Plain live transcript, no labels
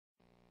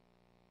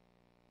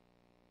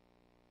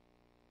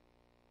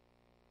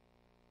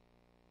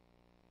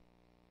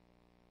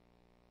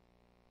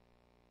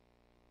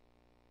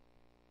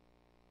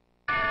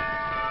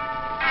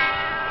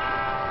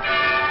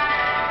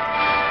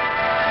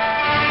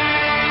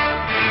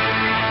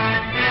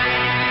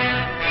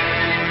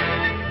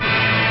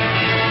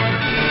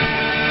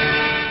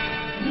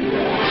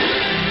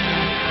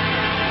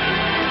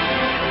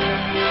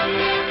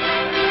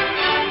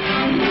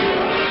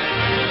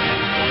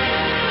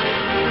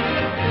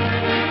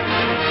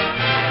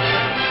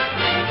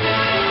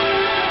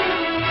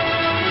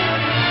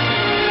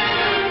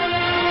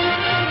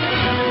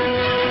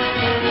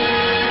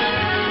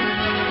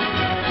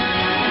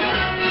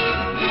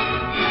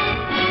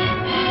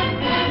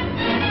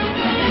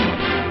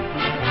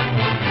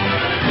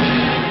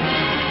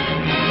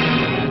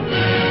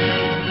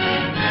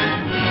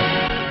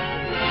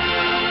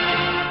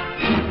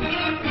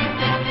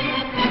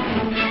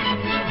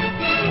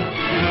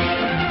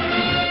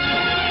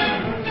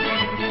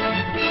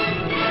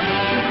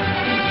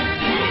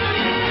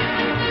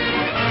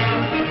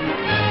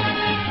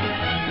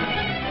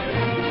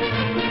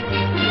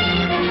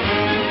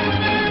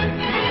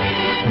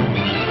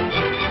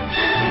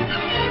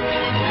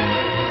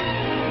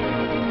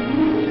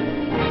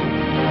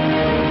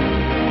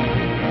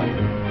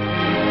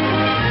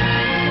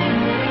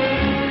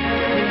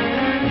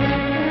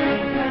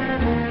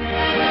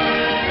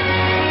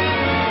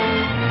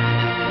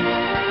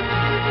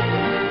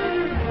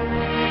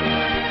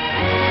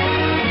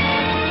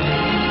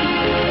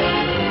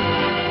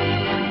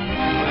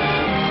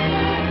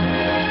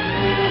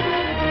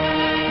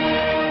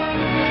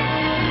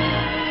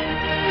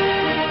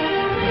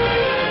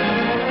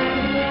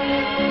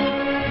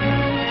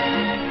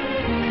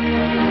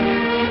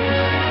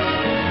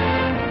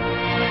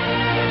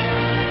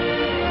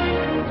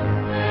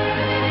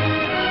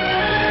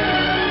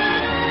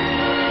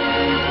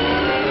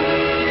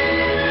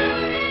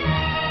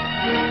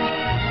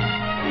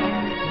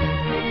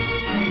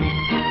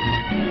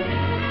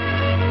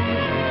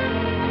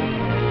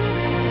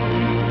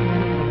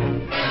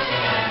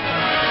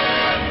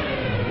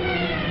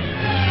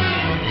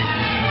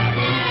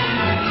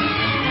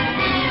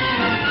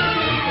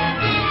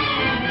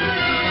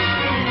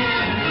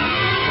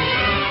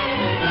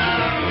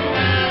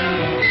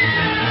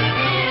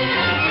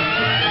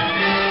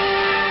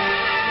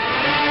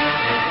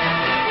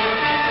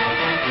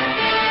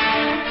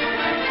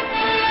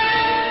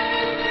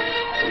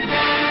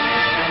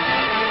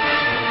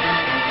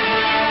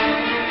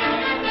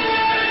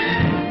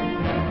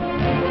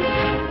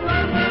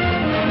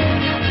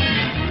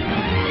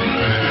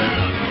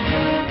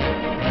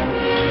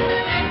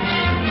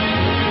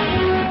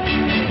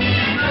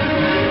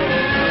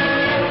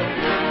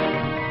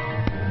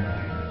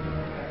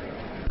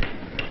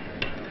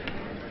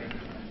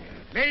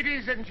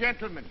Ladies and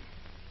gentlemen,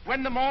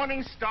 when the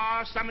Morning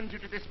Star summoned you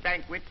to this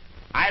banquet,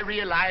 I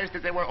realized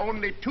that there were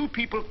only two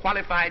people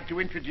qualified to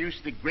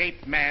introduce the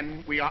great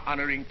man we are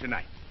honoring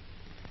tonight.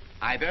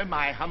 Either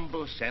my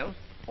humble self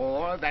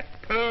or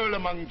that pearl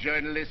among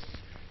journalists,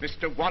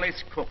 Mr.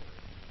 Wallace Cook,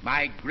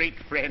 my great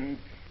friend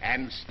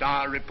and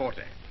star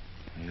reporter.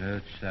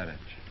 You said it.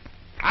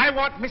 I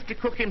want Mr.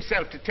 Cook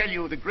himself to tell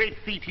you the great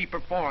feat he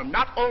performed,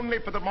 not only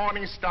for the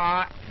Morning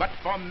Star, but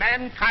for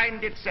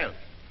mankind itself,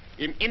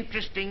 in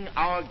interesting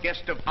our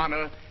guest of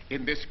honor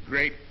in this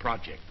great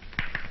project.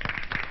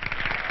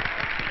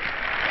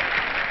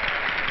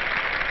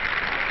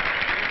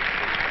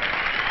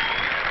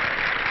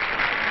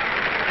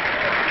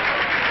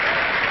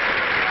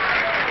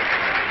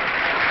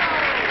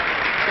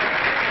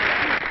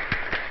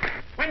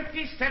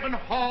 "27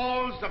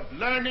 halls of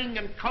learning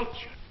and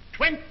culture,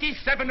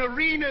 27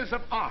 arenas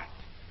of art,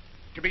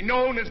 to be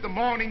known as the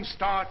Morning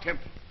Star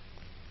Temple.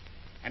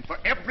 And for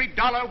every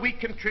dollar we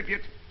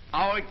contribute,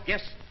 our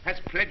guest has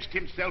pledged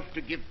himself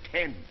to give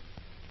 10.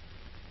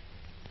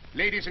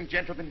 Ladies and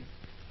gentlemen,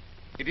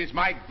 it is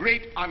my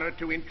great honor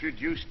to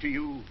introduce to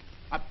you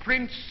a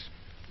prince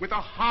with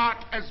a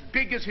heart as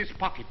big as his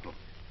pocketbook,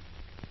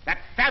 that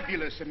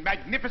fabulous and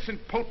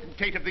magnificent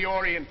potentate of the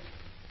Orient,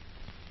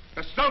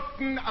 the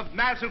Sultan of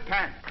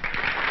Mazupan.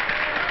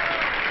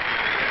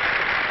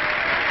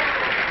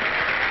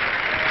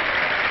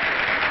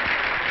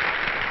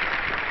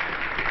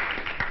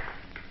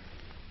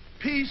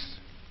 Peace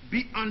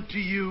be unto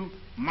you,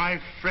 my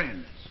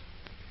friends.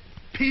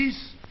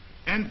 Peace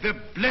and the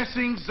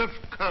blessings of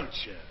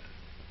culture.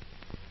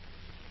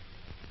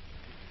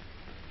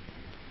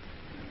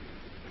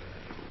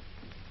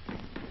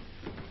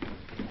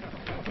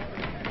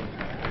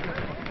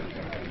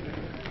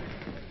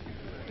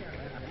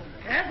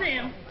 That's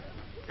him.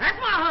 That's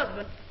my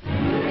husband.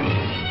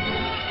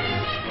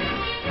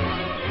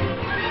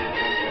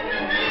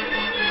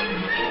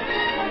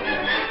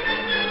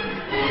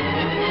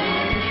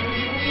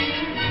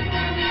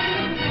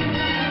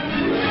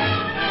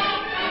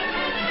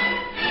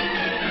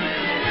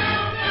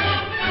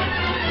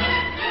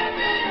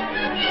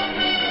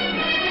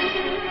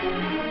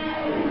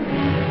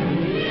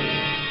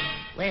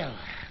 Well,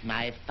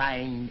 my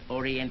fine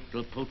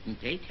Oriental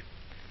potentate,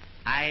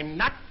 I'm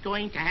not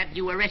going to have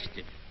you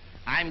arrested.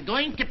 I'm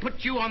going to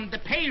put you on the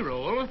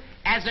payroll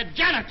as a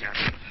janitor.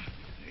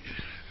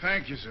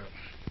 Thank you, sir.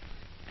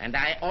 And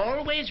I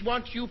always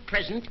want you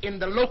present in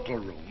the local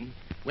room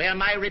where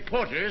my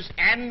reporters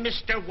and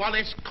Mr.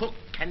 Wallace Cook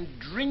can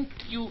drink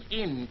you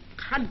in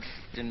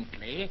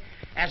constantly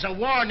as a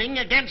warning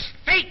against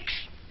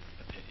fakes.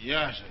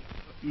 Yes, sir.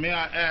 May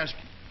I ask,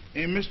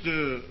 ain't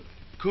Mr.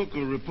 Cook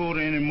a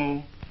reporter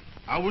anymore?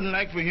 I wouldn't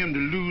like for him to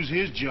lose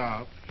his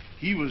job.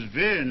 He was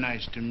very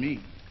nice to me.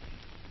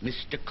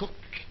 Mr. Cook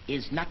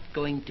is not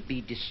going to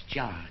be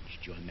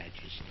discharged, Your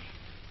Majesty.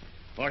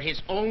 For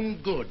his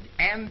own good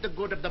and the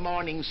good of the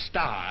Morning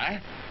Star,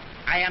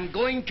 I am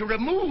going to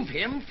remove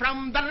him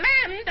from the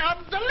land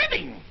of the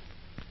living.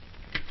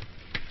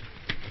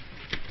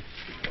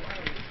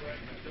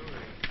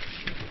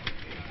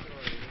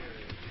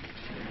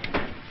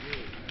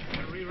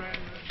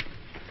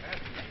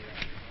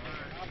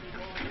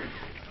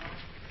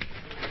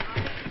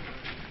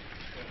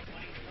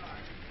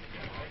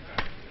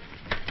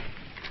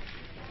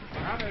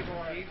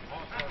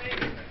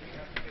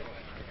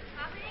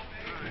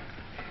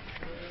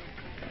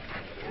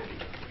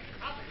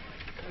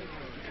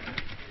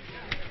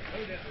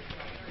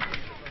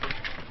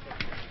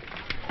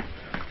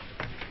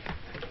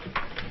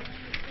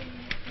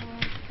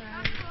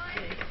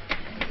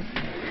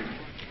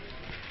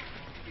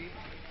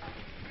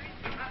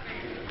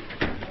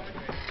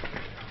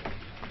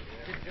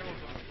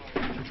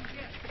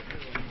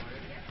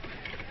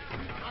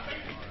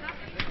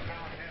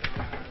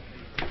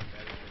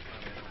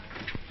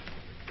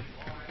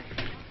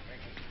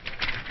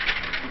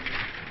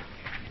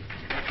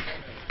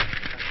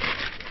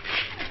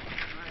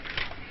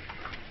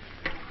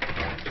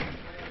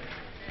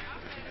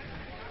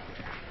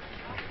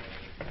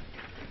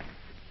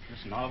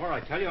 Oliver, I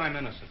tell you I'm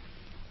innocent.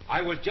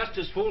 I was just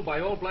as fooled by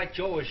old Black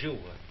Joe as you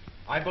were.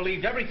 I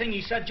believed everything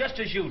he said just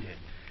as you did.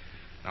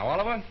 Now,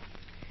 Oliver,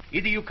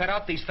 either you cut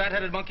out these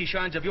fat-headed monkey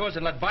shines of yours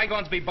and let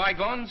bygones be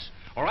bygones,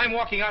 or I'm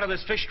walking out of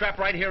this fish trap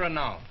right here and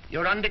now.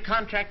 You're under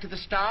contract to the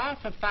Star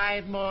for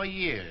 5 more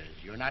years.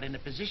 You're not in a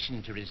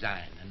position to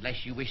resign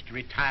unless you wish to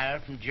retire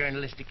from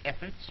journalistic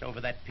efforts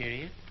over that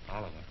period.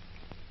 Oliver,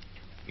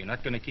 you're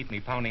not going to keep me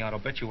pounding out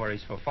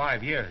obituaries for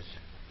 5 years.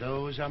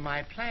 Those are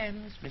my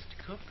plans, Mr.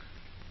 Cook.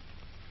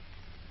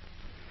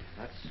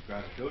 That's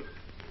gratitude.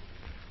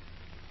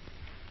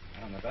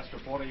 I'm the best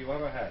reporter you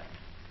ever had.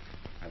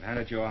 I've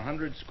handed you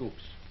 100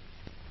 scoops.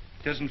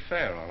 It isn't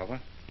fair, Oliver.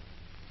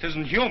 It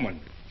isn't human.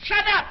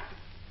 Shut up!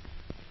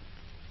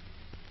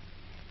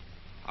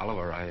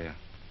 Oliver,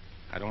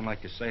 I don't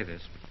like to say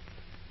this, but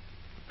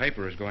the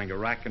paper is going to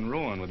rack and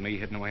ruin with me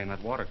hidden away in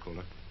that water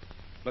cooler.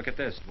 Look at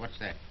this. What's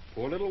that?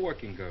 Poor little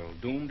working girl,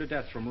 doomed to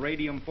death from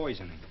radium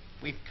poisoning.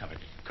 We've covered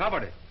it.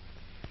 Covered it?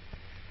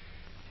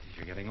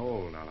 You're getting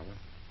old, Oliver.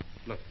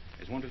 Look,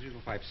 there's 1, 2, 3,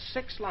 4, 5,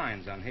 6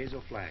 lines on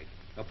Hazel Flagg.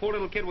 A poor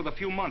little kid with a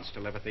few months to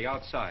live at the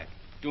outside.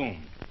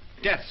 Doomed.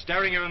 Death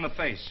staring her in the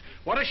face.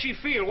 What does she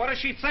feel? What does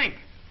she think?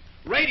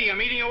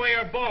 Radium eating away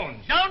her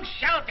bones. Don't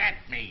shout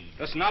at me.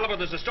 Listen, Oliver,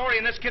 there's a story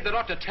in this kid that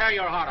ought to tear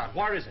your heart out.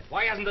 Where is it?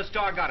 Why hasn't the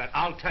Star got it?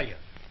 I'll tell you.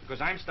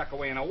 Because I'm stuck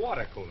away in a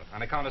water cooler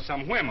on account of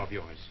some whim of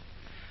yours.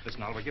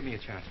 Listen, Oliver, give me a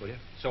chance, will you?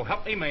 So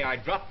help me, may I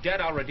drop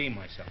dead, I'll redeem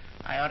myself.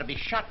 I ought to be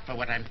shot for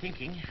what I'm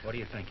thinking. What are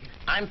you thinking?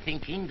 I'm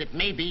thinking that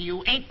maybe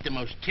you ain't the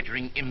most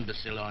tittering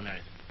imbecile on earth.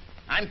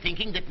 I'm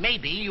thinking that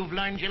maybe you've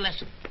learned your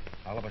lesson.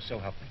 Oliver, so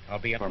help me. I'll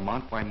be at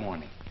Vermont by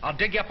morning. I'll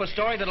dig you up a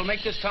story that'll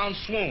make this town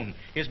swoon.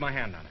 Here's my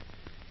hand on it.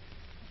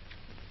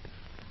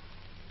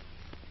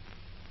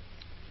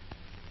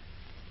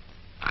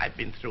 I've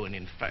been through an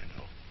inferno.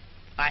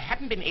 I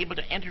haven't been able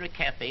to enter a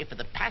cafe for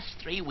the past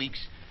 3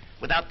 weeks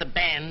without the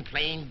band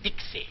playing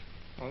Dixie.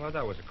 Oh, no,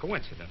 that was a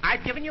coincidence.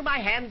 I've given you my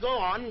hand. Go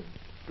on.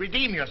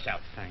 Redeem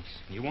yourself. Thanks.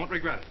 You won't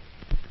regret it.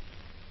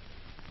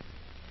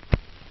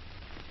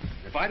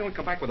 If I don't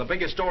come back with the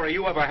biggest story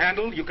you ever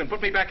handled, you can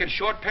put me back in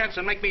short pants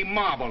and make me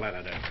marble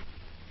editor.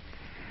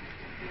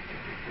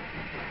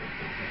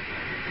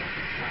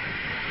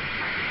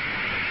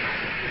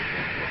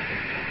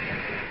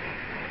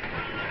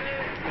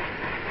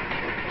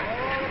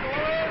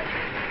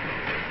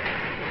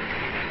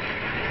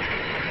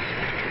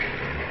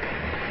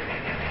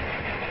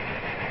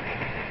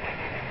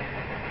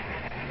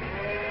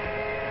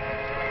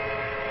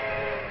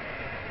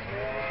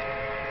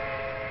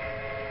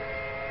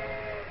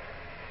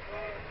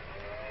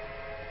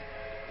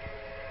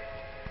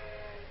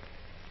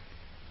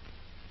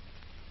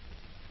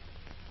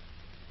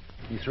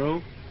 You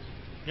through?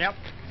 Yep.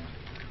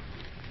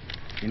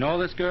 You know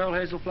this girl,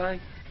 Hazel Flagg?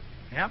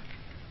 Yep.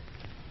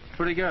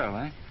 Pretty girl,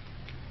 eh?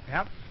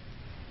 Yep.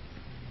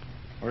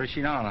 Where is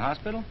she now, in the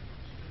hospital?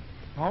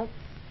 Nope.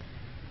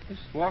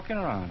 Just walking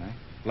around, eh?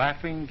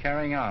 Laughing,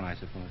 carrying on, I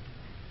suppose.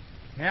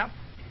 Yep.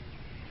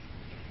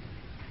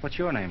 What's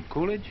your name,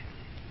 Coolidge?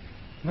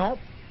 Nope.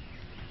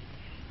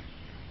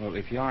 Well,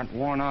 if you aren't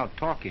worn out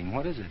talking,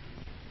 what is it?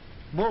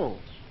 Bull.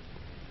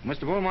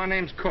 Mr. Bull, my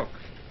name's Cook.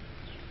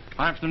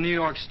 I'm from the New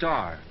York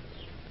Star.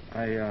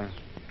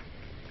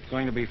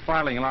 Going to be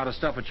filing a lot of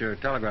stuff at your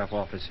telegraph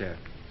office here.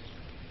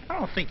 I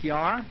don't think you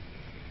are.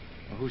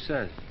 Well, who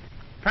says?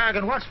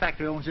 Paragon Watch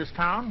Factory owns this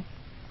town.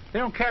 They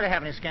don't care to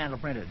have any scandal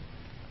printed.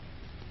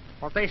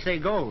 What they say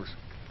goes.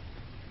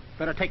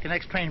 Better take the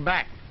next train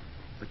back.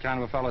 What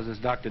kind of a fellow is this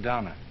Dr.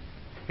 Downer?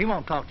 He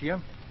won't talk to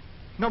you.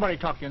 Nobody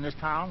talk to you in this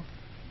town,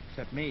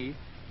 except me.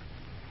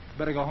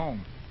 Better go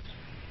home.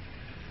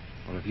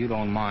 Well, if you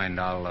don't mind,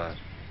 I'll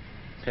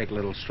take a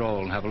little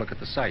stroll and have a look at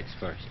the sights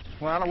first.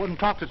 Well, I wouldn't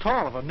talk at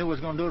all if I knew I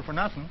was going to do it for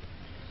nothing.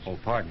 Oh,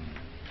 pardon.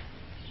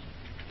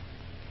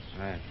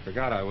 I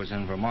forgot I was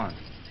in Vermont.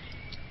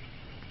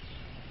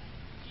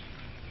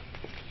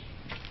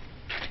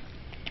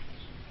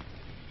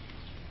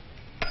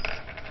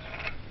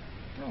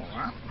 Oh,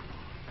 well.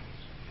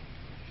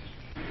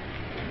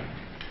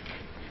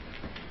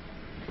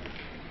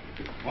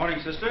 Morning,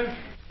 sister.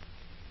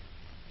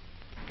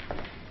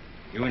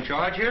 You in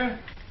charge here?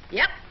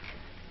 Yep.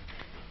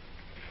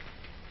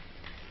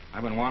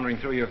 I've been wandering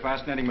through your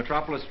fascinating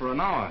metropolis for an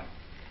hour.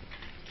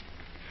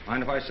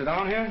 Mind if I sit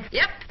down here?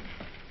 Yep.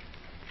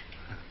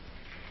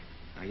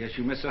 I guess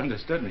you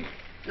misunderstood me.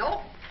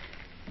 Nope.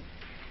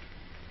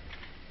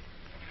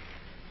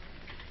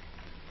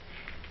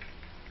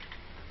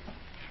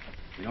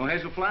 You know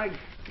Hazel Flagg?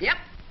 Yep.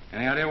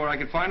 Any idea where I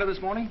could find her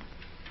this morning?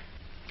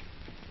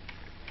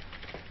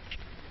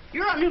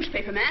 You're a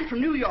newspaper man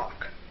from New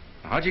York.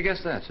 How'd you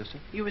guess that, sister?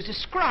 You was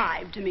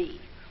described to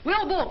me.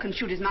 Will Bull can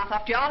shoot his mouth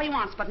off to you all he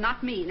wants, but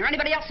not me, nor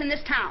anybody else in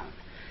this town.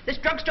 This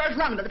drugstore's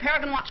run by the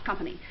Paragon Watch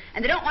Company,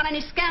 and they don't want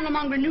any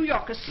scandal-mongering New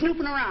Yorkers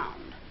snooping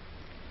around.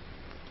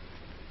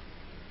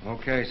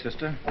 Okay,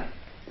 sister.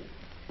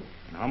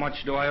 And how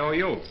much do I owe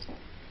you?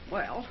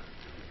 Well,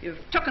 you've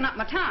taken up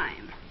my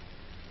time.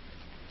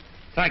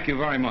 Thank you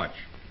very much.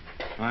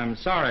 I'm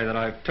sorry that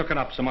I've taken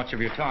up so much of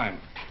your time.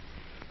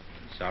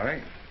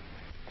 Sorry.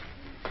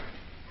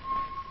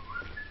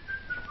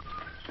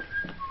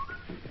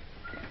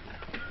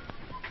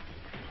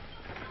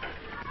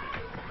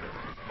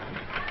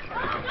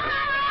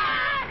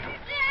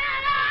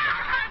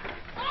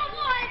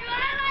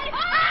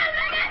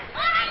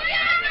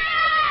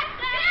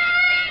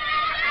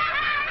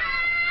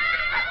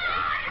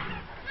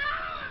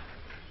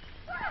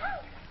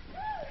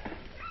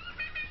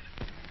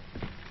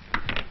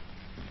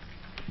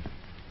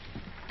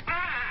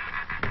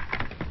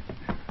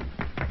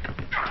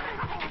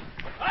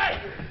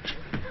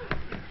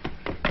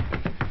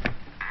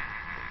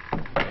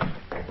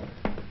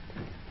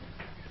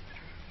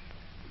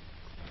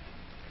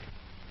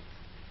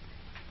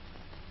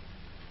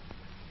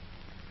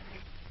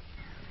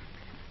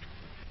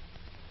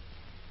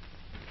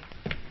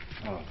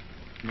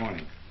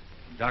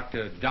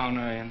 Dr.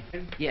 Downer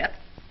in? Yep.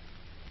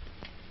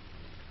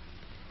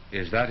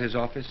 Is that his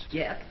office?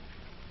 Yep.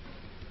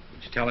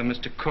 Would you tell him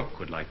Mr. Cook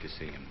would like to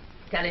see him?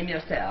 Tell him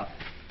yourself.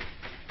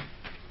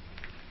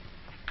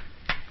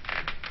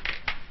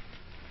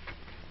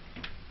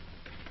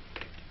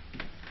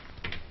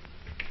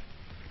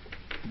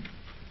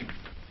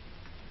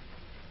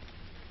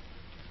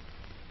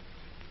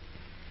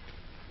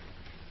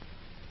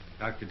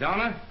 Dr.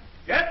 Donner?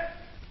 Yes?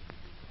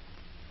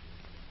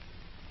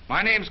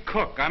 My name's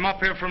Cook. I'm up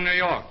here from New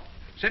York.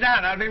 Sit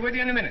down. I'll be with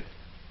you in a minute.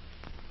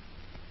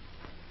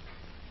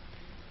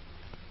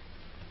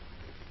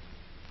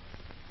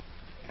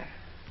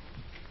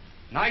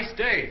 Nice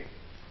day.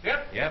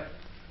 Yep. Yep.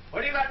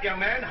 What do you got, young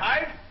man?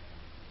 Hive?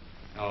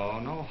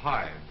 Oh, no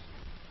hives.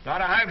 A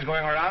lot of hives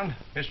going around.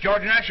 Miss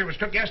George Asher was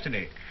took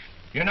yesterday.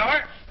 You know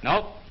her?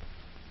 Nope.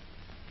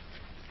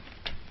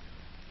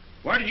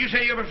 Where did you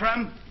say you were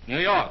from? New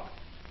York.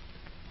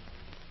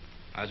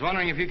 I was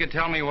wondering if you could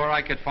tell me where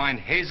I could find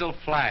Hazel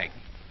Flagg.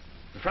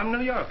 You're from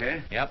New York,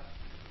 eh? Yep.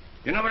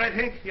 You know what I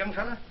think, young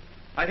fella?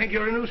 I think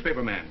you're a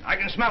newspaper man. I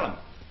can smell him.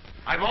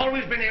 I've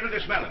always been able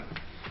to smell him.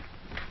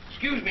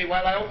 Excuse me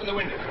while I open the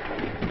window.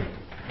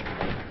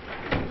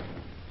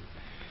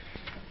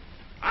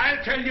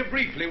 I'll tell you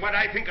briefly what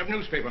I think of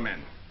newspaper men.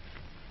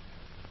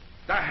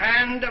 The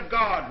hand of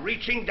God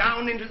reaching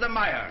down into the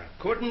mire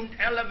couldn't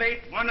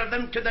elevate one of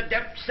them to the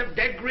depths of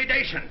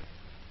degradation.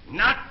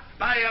 Not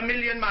by a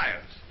million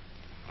miles.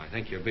 I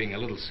think you're being a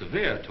little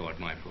severe toward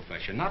my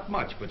profession. Not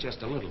much, but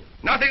just a little.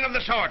 Nothing of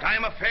the sort. I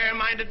am a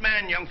fair-minded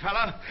man, young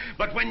fella.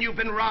 But when you've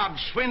been robbed,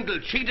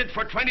 swindled, cheated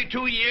for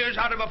 22 years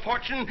out of a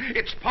fortune,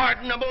 it's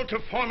pardonable to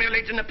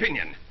formulate an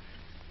opinion.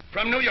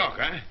 From New York,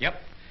 huh?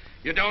 Yep.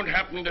 You don't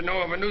happen to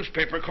know of a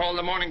newspaper called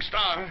the Morning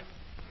Star?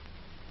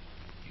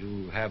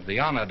 You have the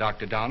honor,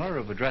 Dr. Donner,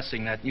 of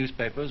addressing that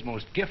newspaper's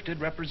most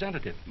gifted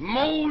representative.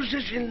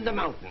 Moses in the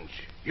mountains.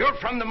 You're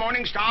from the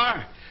Morning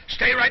Star?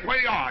 Stay right where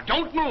you are.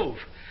 Don't move.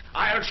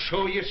 I'll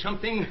show you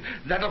something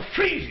that'll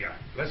freeze you.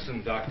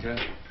 Listen, Doctor.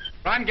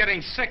 I'm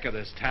getting sick of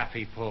this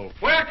taffy pull.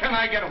 Where can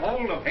I get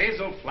hold of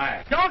Hazel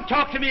Flagg? Don't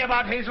talk to me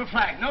about Hazel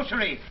Flagg. No,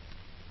 sirree.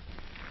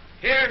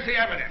 Here's the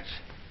evidence.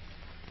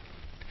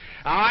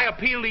 I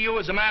appeal to you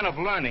as a man of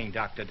learning,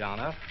 Dr.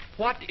 Donner.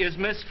 What is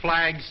Miss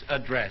Flagg's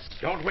address?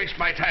 Don't waste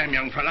my time,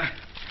 young fella.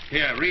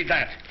 Here, read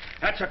that.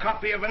 That's a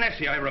copy of an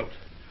essay I wrote.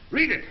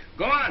 Read it.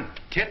 Go on.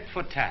 Tit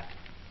for tat.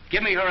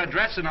 Give me her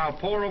address and I'll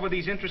pore over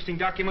these interesting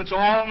documents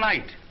all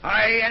night.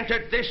 I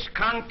entered this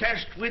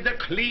contest with a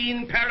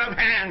clean pair of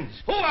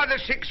hands. Who are the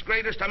 6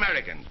 greatest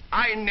Americans?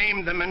 I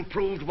named them and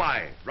proved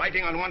why,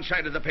 writing on one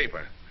side of the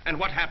paper. And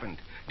what happened?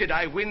 Did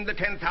I win the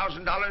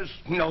 $10,000?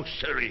 No,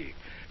 sirree.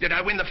 Did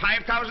I win the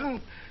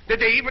 $5,000? Did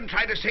they even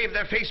try to save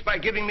their face by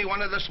giving me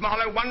one of the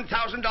smaller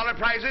 $1,000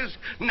 prizes?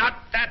 Not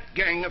that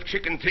gang of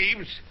chicken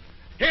thieves.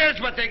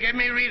 Here's what they gave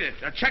me. Read it.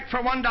 A check for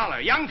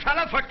 $1. Young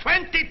fella, for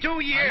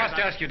 22 years. I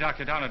must ask you,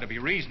 Dr. Donner, to be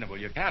reasonable.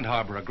 You can't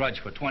harbor a grudge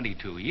for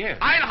 22 years.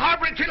 I'll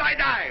harbor it till I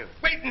die.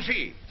 Wait and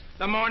see.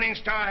 The Morning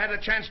Star had a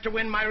chance to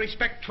win my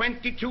respect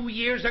 22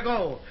 years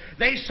ago.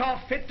 They saw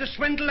fit to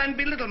swindle and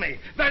belittle me.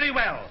 Very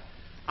well.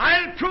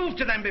 I'll prove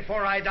to them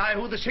before I die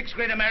who the 6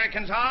 great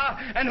Americans are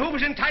and who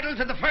was entitled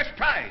to the first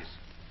prize.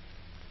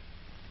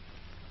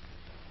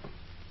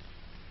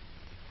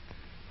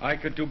 I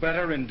could do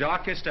better in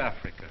darkest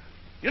Africa.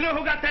 You know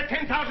who got that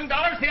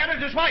 $10,000? The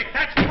editor's wife.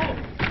 That's who.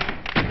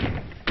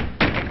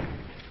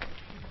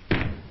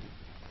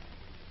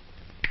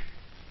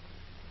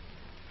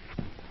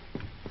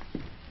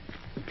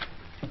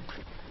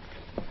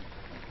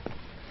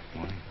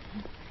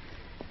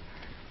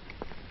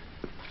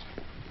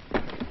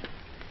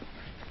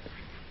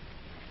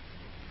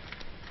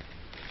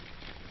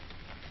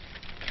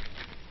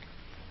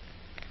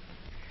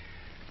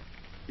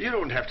 You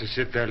don't have to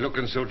sit there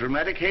looking so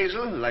dramatic,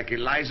 Hazel, like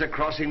Eliza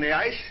crossing the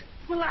ice.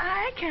 Well,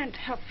 I can't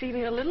help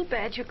feeling a little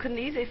bad. You couldn't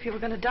either if you were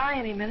going to die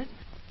any minute.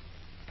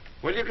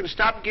 Well, you can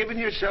stop giving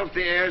yourself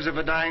the airs of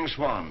a dying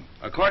swan.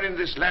 According to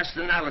this last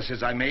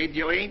analysis I made,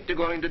 you ain't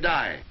going to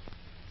die.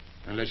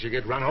 Unless you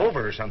get run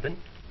over or something.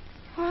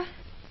 What?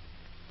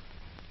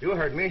 You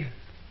heard me.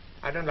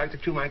 I don't like to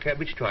chew my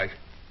cabbage twice.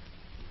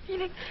 You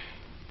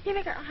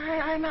think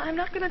I'm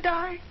not going to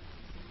die?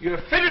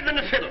 You're fitter than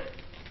a fiddle.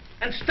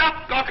 And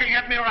stop gawking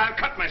at me or I'll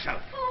cut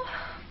myself.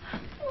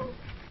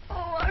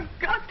 Oh, I've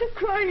got to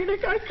cry,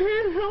 Nick. I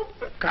can't help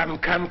it.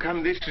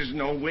 Come. This is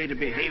no way to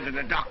behave in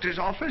a doctor's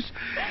office.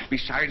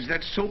 Besides,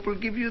 that soap will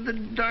give you the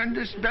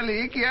darndest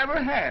bellyache you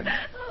ever had.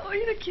 Oh,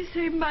 Nick, you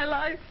saved my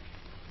life.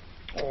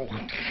 Oh,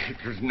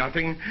 it was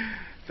nothing.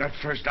 That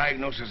first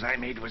diagnosis I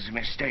made was a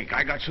mistake.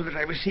 I got so that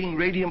I was seeing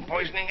radium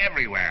poisoning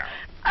everywhere.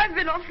 I've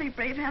been awfully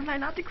brave, haven't I,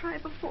 not to cry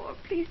before?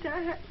 Please,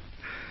 Dad.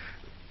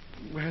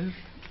 Well,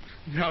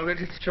 now that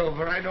it's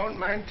over, I don't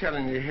mind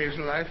telling you,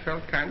 Hazel, I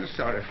felt kind of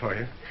sorry for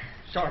you.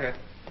 Sorry.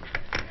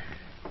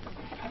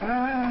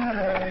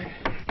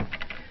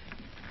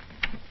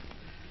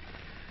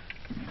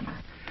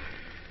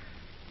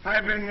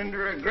 I've been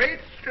under a great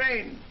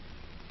strain.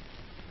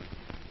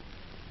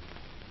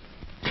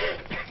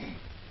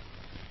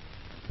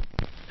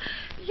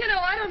 You know,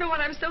 I don't know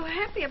what I'm so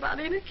happy about,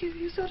 Nick.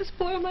 You sort of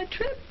spoiled my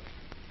trip.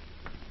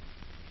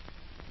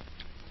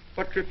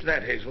 What trip's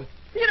that, Hazel?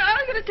 You know, I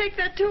was going to take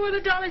that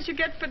 $200 you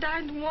get for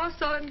dying in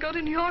Warsaw and go to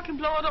New York and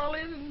blow it all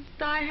in and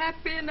die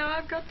happy, and now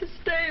I've got to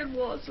stay in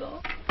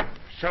Warsaw.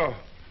 So,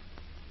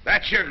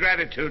 that's your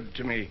gratitude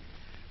to me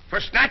for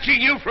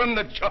snatching you from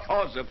the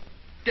jaws of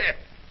death.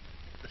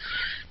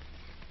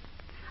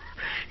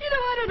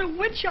 a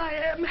witch I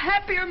am.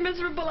 Happy or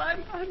miserable,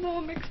 I'm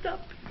all mixed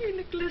up.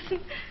 Enoch, listen.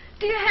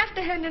 Do you have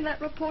to hand in that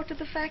report to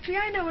the factory?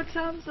 I know it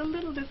sounds a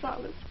little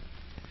dishonest.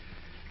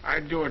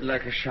 I'd do it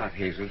like a shot,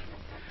 Hazel.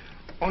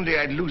 Only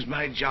I'd lose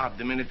my job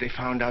the minute they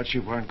found out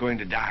you weren't going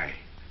to die.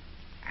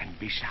 And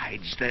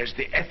besides, there's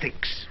the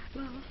ethics.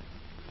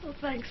 Well,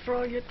 thanks for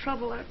all your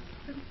trouble. I'm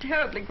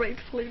terribly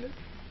grateful, Enoch.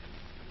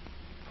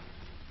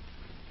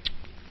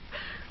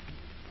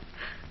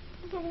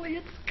 Only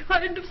it's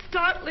kind of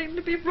startling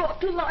to be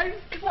brought to life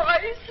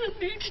twice,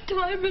 and each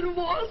time in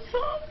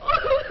Warsaw.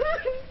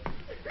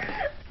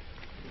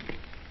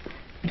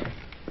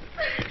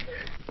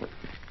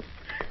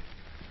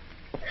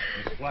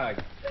 Miss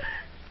Flagg,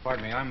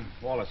 pardon me, I'm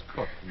Wallace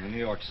Cook from the New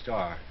York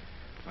Star.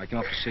 I came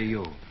up to see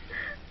you.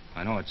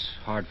 I know it's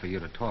hard for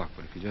you to talk,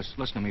 but if you just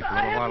listen to me for a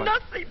little while... I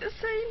have nothing to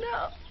say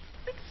now.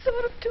 It's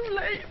sort of too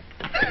late.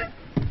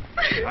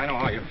 I know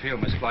how you feel,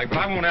 Miss Flagg, but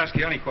I won't ask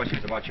you any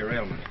questions about your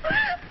ailment.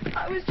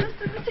 I was just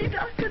in to see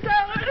Dr.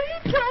 Downer,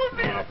 and he told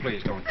me... Oh,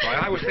 please don't cry.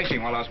 I was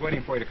thinking while I was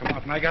waiting for you to come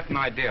out, and I got an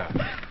idea.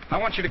 I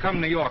want you to come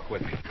to New York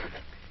with me.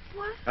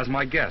 What? As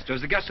my guest,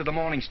 as the guest of the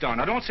Morning Star.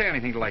 Now, don't say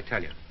anything till I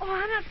tell you. Oh,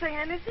 I'm not saying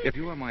anything. If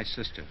you were my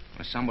sister,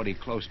 or somebody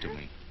close to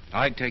me,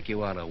 I'd take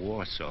you out of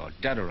Warsaw,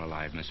 dead or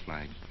alive, Miss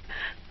Flagg.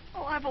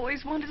 Oh, I've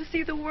always wanted to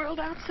see the world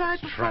outside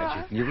It's before.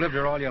 tragic. And you've lived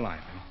here all your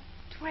life, huh?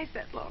 Twice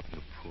that long. You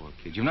poor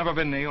kid. You've never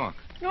been to New York.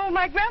 No,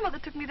 my grandmother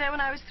took me there when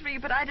I was 3,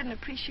 but I didn't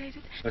appreciate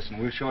it. Listen,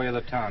 we'll show you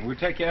the town. We'll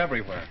take you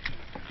everywhere.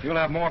 You'll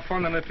have more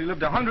fun than if you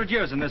lived 100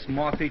 years in this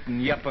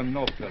moth-eaten Yeppin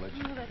Nope village.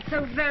 Oh, that's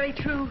so very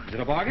true. Is it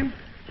a bargain?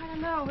 I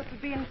don't know. It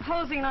would be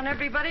imposing on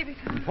everybody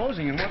because...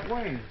 Imposing in what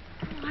way?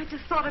 Oh, I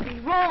just thought it'd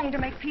be wrong to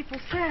make people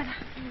sad.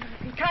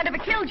 It'd be kind of a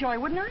killjoy,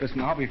 wouldn't it?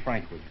 Listen, I'll be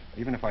frank with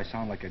you. Even if I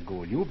sound like a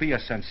ghoul, you'll be a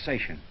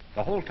sensation.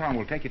 The whole town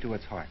will take you to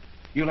its heart.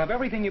 You'll have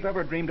everything you've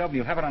ever dreamed of, and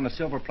you'll have it on a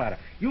silver platter.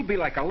 You'll be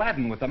like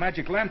Aladdin with the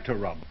magic lamp to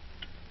rub.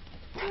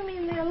 You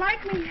mean they'll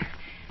like me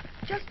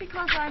just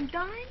because I'm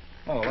dying?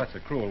 Oh, that's a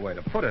cruel way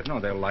to put it. No,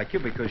 they'll like you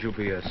because you'll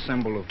be a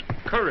symbol of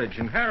courage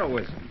and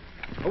heroism.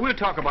 Well, we'll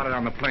talk about it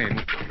on the plane. An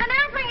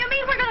airplane? You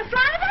mean we're going to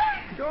fly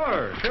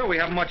there? Sure. We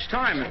haven't much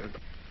time.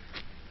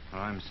 Oh,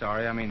 I'm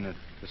sorry. I mean, the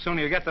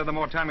sooner you get there, the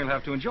more time you'll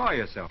have to enjoy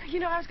yourself. You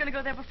know, I was going to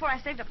go there before I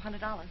saved up $100.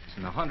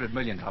 Listen, $100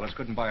 million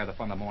couldn't buy her the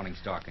fun the Morning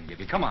Star can give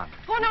you. Come on.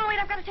 Oh, no, wait,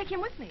 I've got to take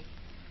him with me.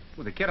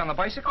 With the kid on the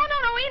bicycle? Oh,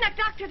 no, Enoch,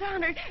 Dr.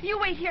 Downer. You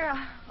wait here.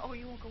 Oh,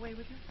 you won't go away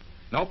with him?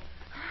 Nope.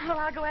 Well,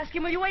 I'll go ask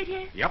him. Will you wait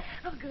here? Yep.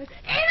 Oh, good.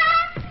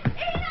 Enoch!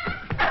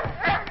 Enoch!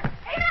 Enoch!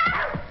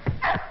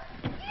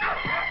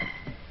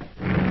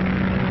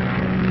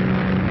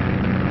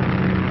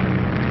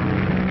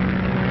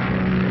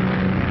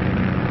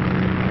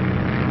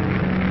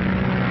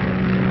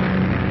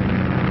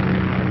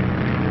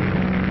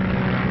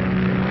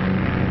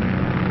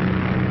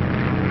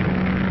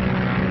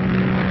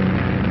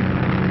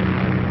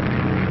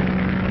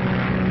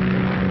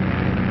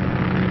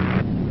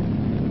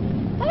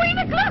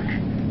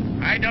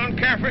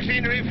 For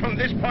scenery from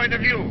this point of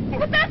view.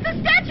 But that's the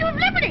Statue of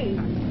Liberty.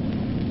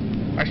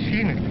 I've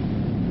seen it.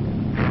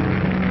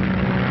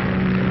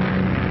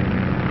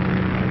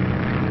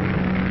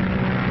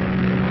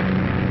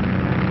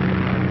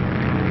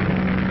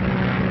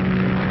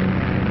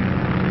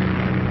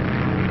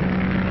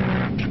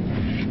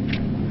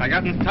 I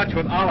got in touch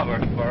with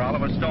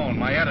Oliver Stone,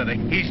 my editor.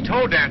 He's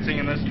toe dancing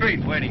in the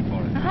street waiting for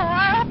us. Oh,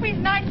 I hope he's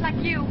nice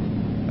like you.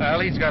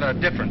 Well, he's got a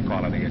different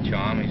quality of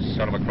charm. He's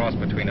sort of a cross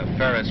between a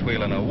Ferris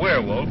wheel and a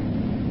werewolf,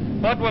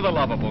 but with a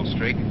lovable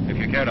streak, if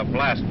you care to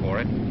blast for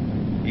it.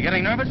 You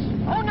getting nervous?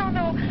 Oh, no.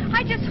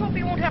 I just hope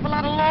he won't have a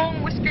lot of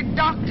long-whiskered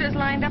doctors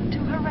lined up to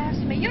harass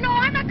me. You know,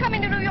 I'm not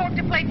coming to New York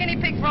to play guinea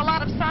pig for a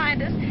lot of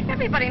scientists.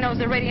 Everybody knows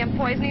that radium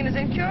poisoning is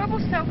incurable,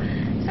 so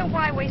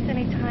why waste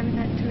any time in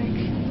that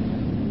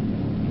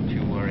direction? Don't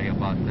you worry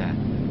about that.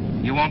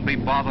 You won't be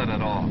bothered at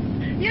all.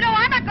 You know,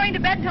 I'm not going to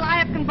bed till I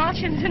have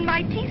convulsions and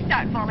my teeth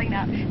start falling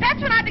out. That's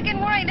when I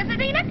begin worrying, isn't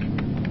it, Enoch?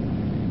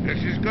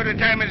 This is as good a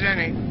time as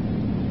any.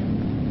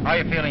 How are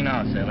you feeling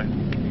now, sailor?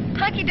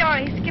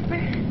 Hunky-dory, Skipper.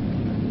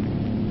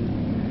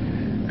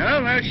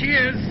 Well, there she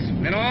is,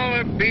 in all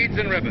her beads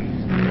and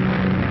ribbons.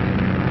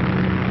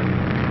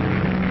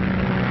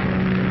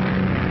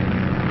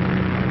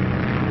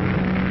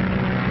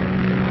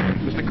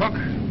 Mr. Cook?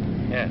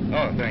 Yes.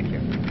 Oh, thank you.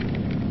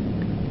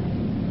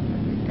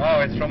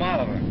 Oh, it's from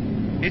Oliver.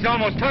 He's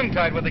almost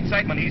tongue-tied with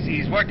excitement.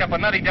 He's worked up a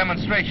nutty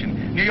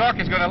demonstration. New York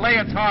is going to lay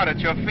its heart at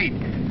your feet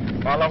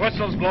while the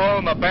whistles blow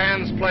and the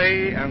bands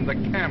play and the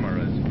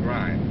cameras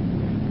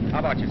grind. How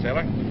about you,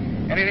 sailor?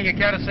 Anything you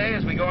care to say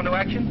as we go into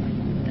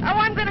action? Oh,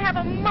 I'm going to have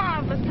a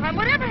marvelous time.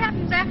 Whatever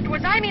happens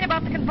afterwards, I mean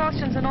about the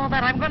convulsions and all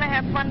that, I'm going to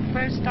have fun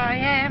first. I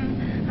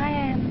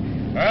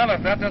am. Well,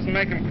 if that doesn't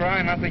make them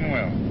cry, nothing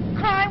will.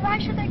 Cry? Why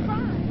should they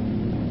cry?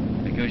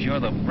 Because you're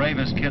the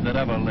bravest kid that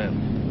ever lived.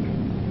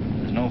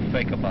 There's no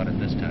fake about it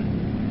this time.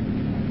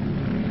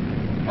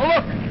 Oh,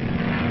 look!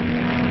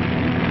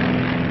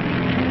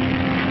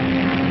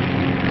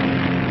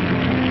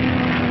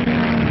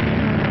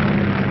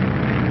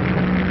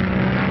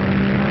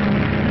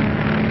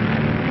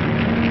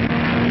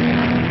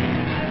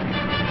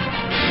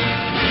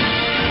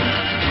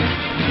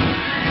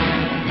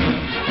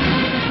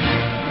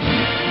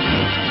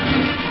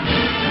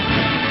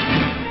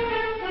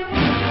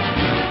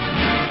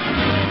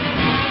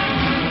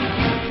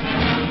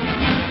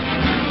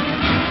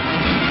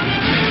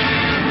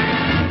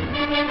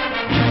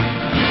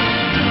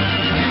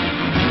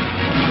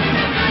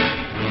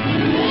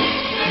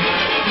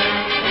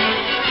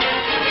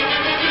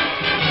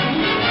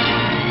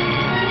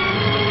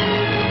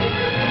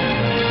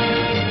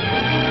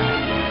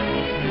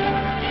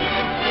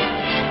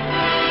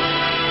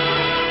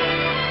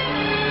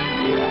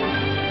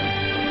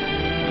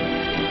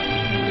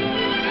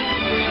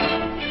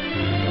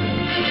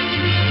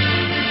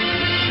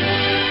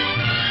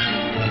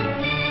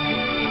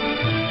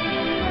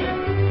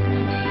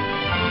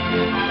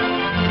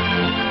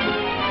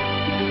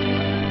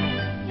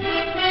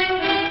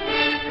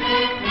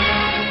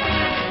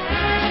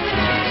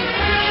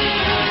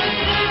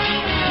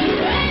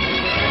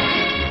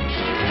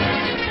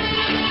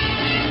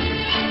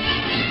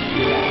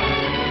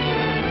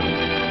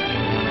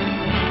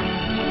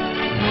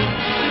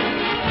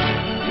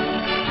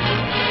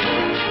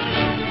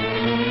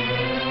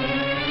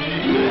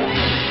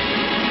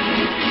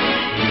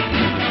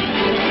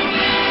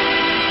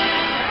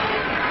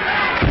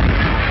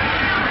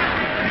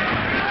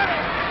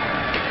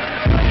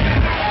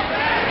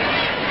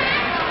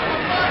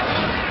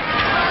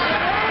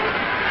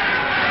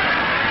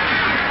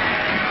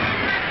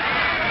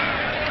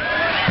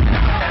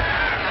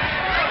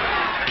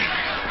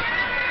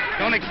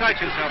 Don't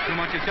excite yourself too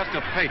much. It's just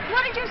a fake.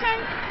 What did you say?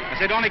 I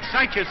said don't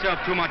excite yourself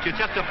too much. It's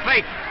just a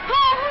fake.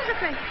 Oh, who's the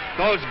fake?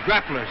 Those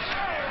grapplers.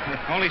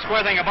 Only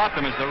square thing about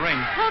them is the ring.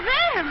 Oh,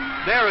 them.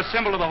 They're a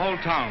symbol of the whole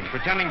town,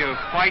 pretending to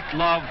fight,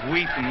 love,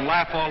 weep, and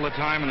laugh all the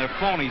time, and they're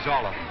phonies,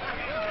 all of them.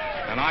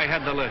 And I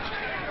had the list.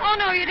 Oh,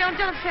 no, you don't.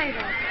 Don't say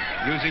that.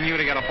 Using you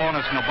to get a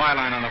bonus and a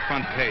byline on the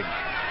front page.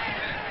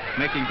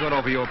 Making good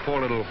over your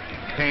poor little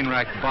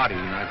pain-racked body.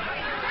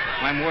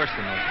 I'm worse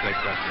than those fake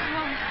wrestlers.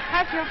 Oh,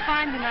 I feel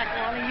fine tonight,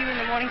 Wally. You and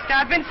the Morning Star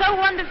have been so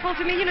wonderful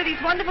to me. You know,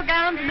 these wonderful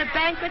gowns and the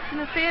banquets and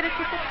the theater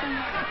tickets and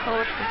the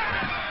poetry.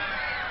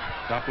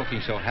 Stop looking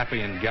so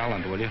happy and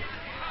gallant, will you?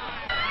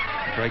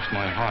 It breaks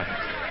my heart.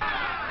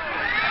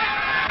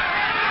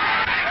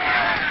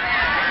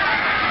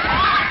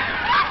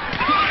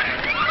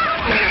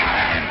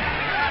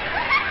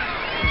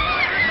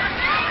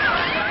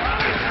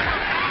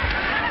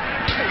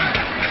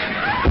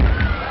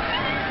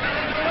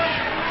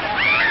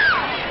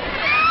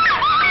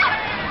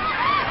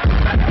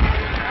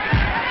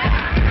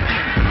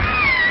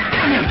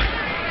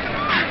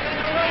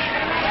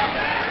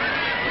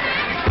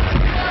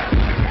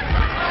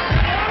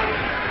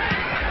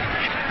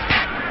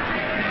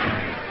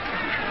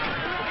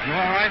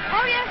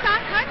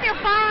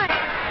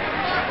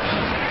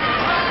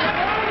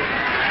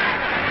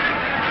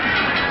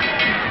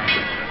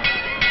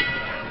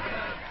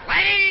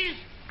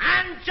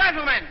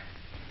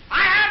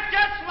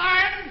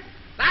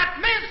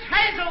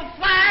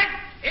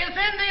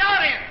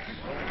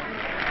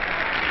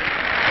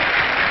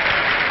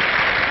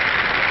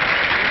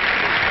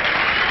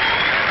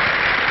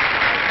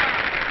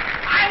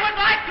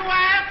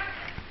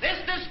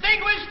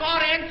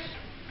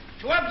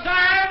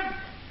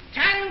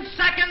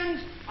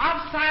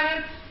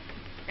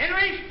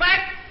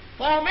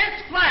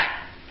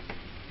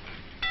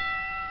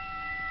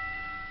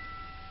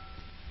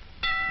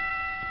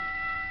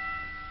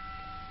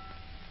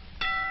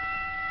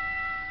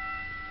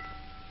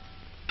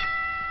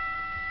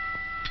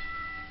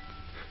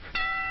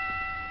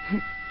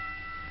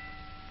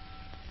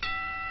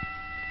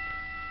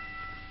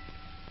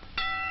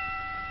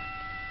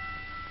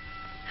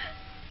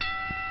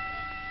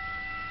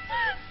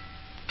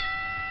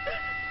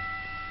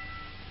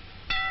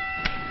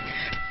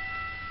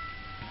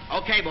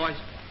 Okay, boys.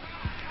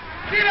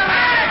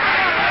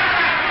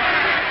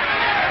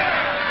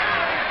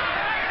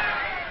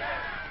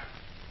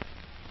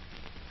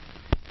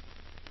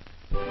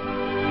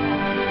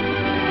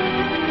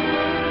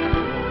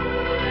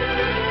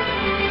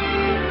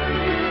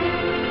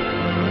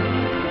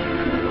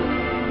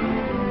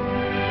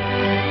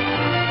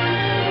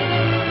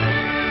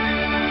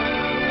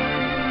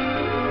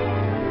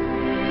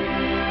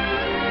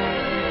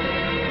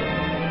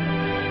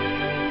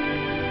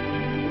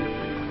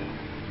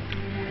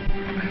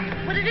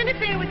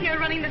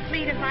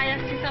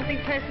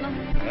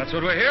 That's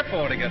what we're here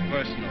for, to get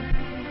personal.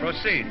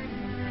 Proceed.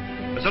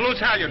 There's a loose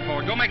halyard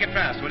forward. Go make it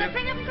fast, will you?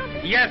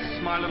 Yes,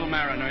 my little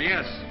mariner,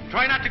 yes.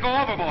 Try not to go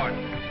overboard.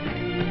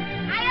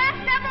 I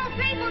asked several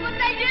people, but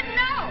they didn't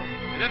know.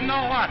 You didn't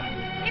know what?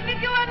 If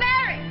you were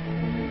married.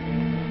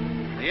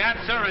 The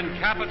answer in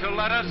capital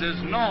letters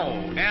is no.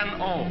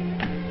 N-O.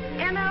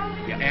 N-O?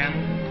 Yeah,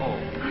 N-O.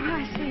 Oh,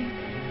 I see.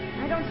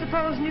 I don't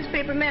suppose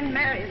newspaper men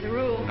marry as a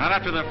rule. Not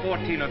after they're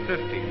 14 or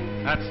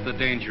 15. That's the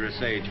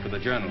dangerous age for the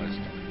journalist.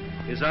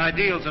 His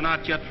ideals are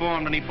not yet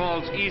formed, and he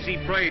falls easy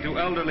prey to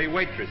elderly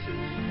waitresses.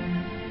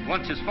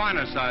 Once his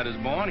finer side is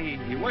born,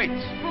 he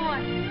waits. For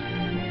what?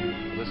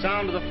 For the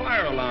sound of the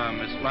fire alarm,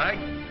 Miss Flagg.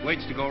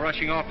 Waits to go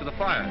rushing off to the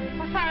fire.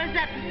 What fire is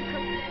that, Mr.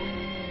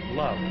 Cook?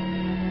 Love.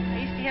 I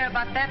used to hear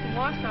about that in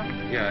Warsaw.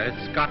 Yeah,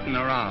 it's gotten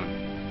around.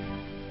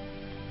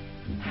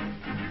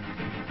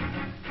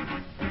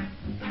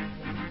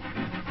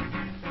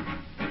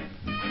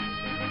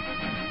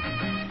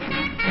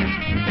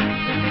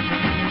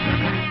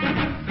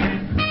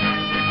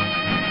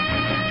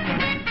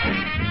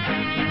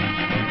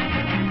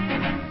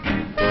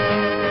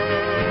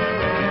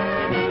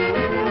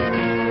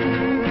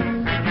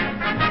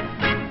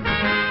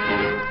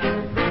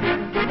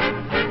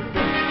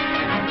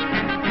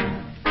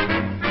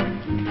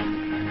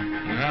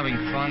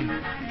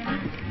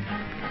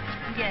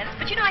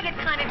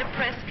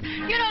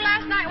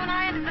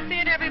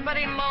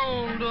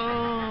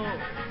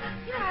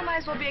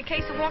 Be a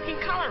case of walking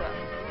cholera.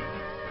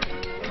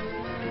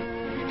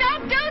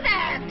 Don't do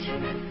that!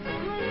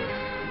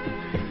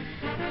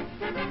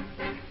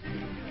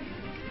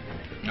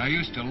 I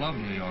used to love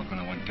New York when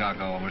I went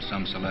gaga over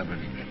some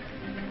celebrity.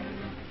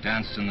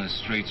 Danced in the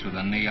streets with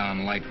a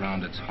neon light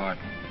round its heart.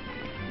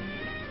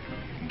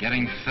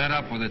 Getting fed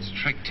up with its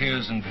trick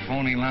tears and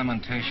phony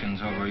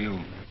lamentations over you.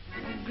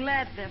 I'm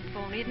glad they're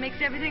phony. It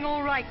makes everything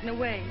all right in a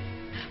way.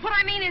 What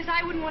I mean is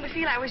I wouldn't want to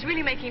feel I was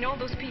really making all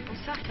those people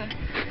suffer.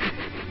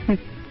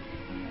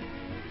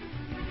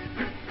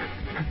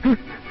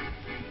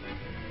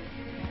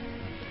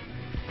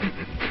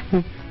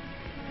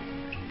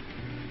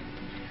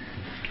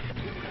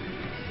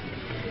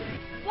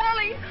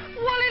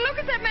 Wally, look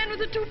at that man with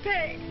the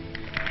toupee.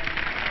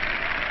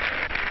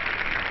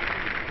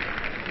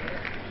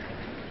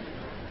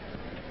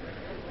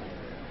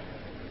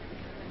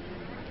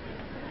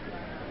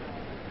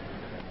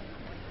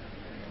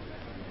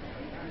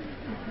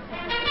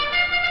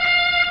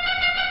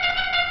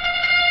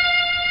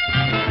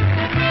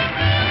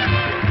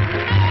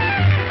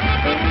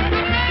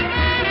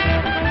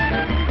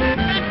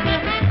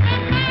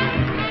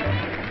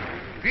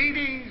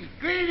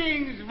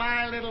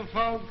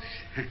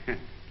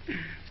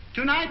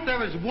 tonight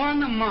there is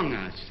one among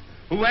us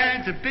who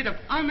adds a bit of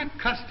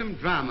unaccustomed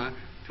drama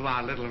to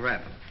our little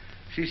revel.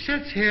 She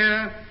sits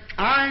here,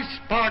 eyes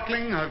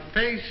sparkling, her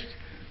face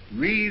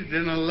wreathed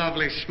in a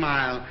lovely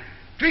smile,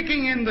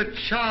 drinking in the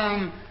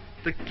charm,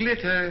 the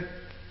glitter,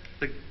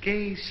 the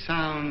gay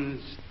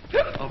sounds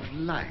of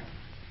life.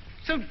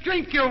 So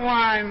drink your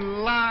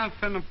wine, laugh,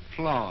 and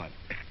applaud,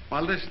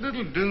 while this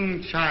little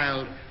doomed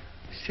child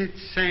sits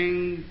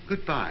saying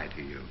goodbye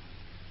to you.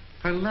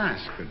 Her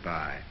last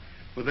goodbye,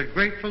 with a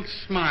grateful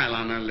smile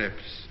on her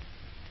lips.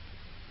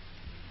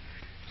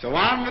 So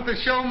on with the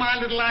show, my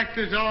little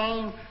actors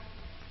all.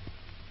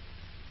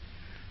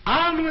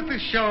 On with the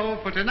show,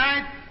 for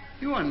tonight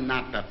you are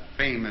not the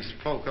famous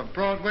folk of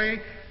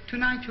Broadway.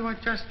 Tonight you are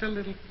just a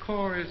little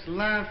chorus,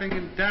 laughing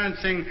and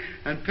dancing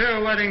and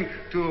pirouetting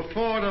to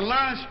afford a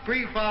last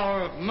brief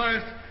hour of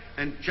mirth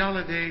and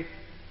jollity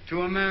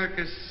to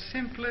America's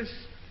simplest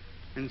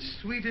and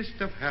sweetest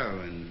of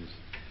heroines,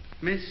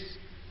 Miss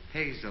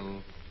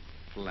Hazel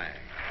Flagg.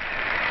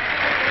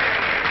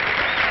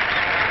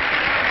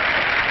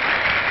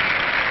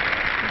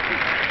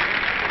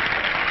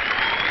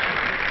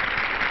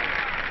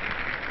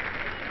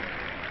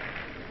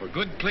 For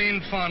good,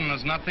 clean fun,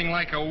 there's nothing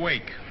like a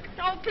wake.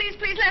 Oh, please,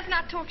 please, let's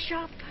not talk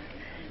shop.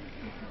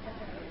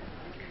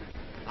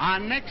 Our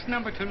next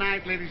number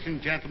tonight, ladies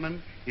and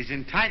gentlemen, is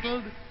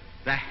entitled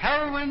The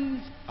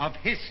Heroines of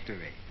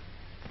History.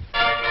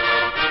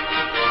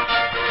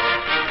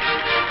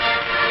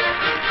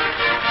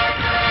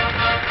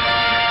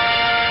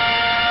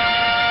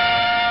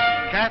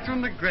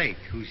 Catherine the Great,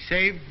 who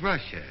saved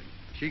Russia.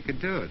 She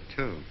could do it,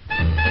 too.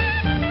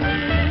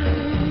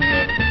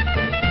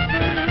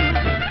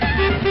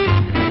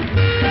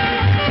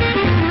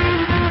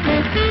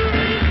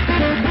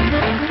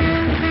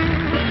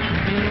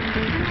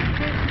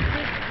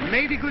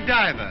 Lady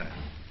Godiva,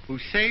 who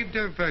saved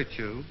her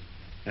virtue.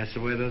 That's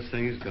the way those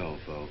things go,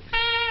 folks.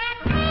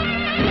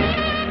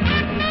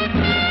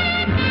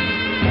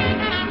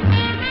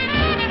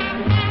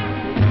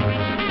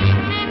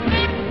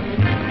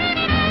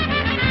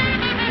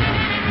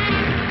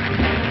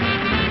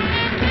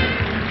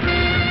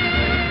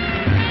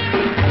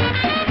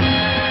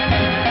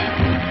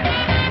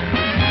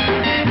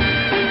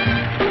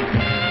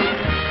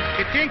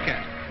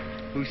 Katinka,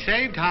 who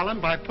saved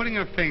Holland by putting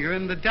her finger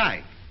in the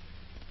dike.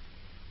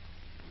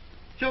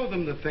 Show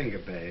them the finger,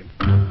 babe.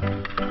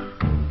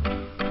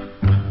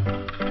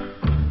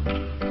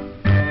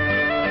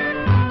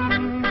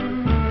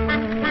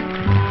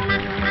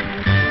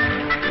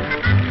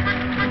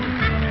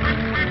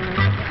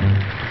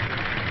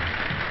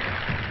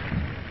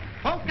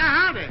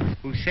 Pocahontas,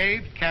 who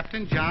saved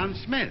Captain John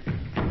Smith,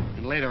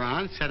 and later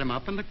on set him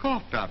up in the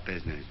cough drop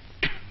business.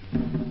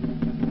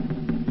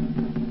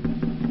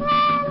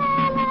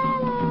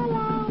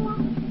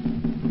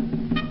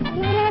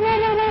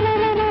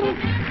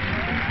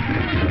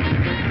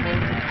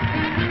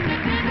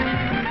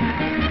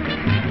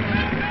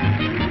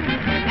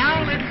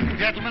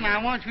 Gentlemen,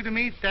 I want you to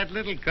meet that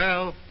little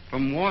girl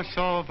from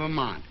Warsaw,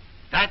 Vermont.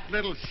 That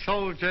little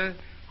soldier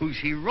whose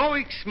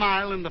heroic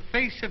smile in the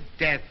face of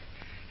death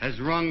has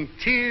wrung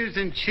tears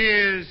and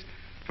cheers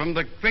from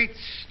the great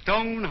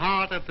stone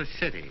heart of the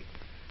city.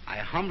 I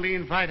humbly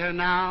invite her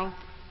now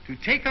to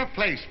take her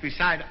place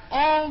beside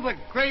all the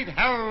great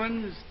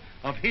heroines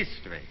of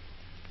history.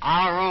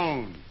 Our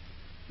own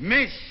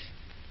Miss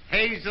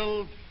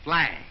Hazel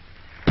Flagg.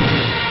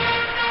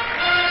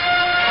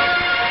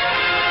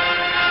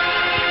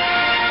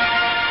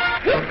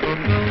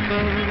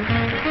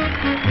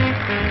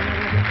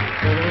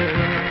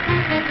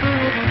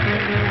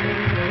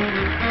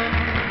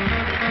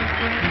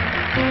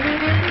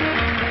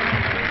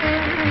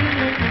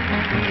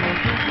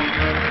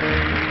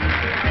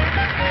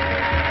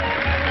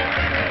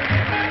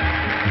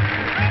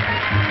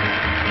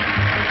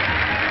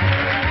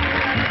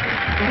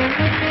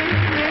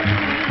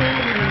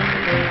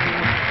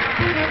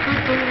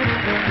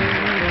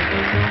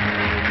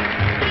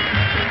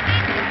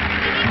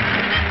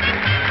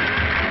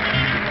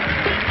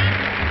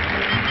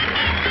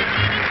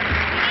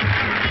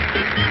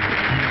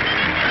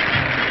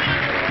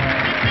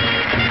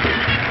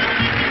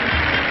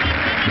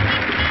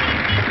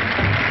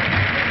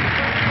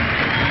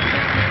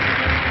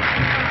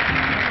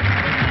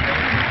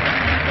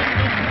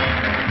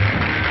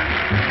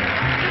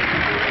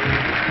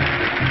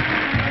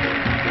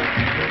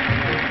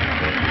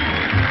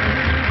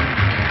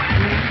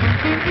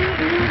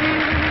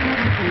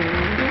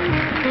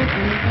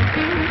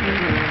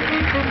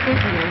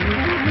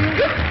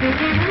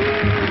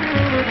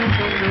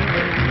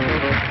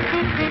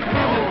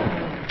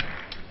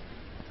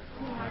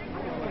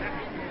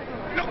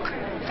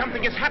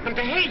 Something has happened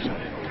to Hazel.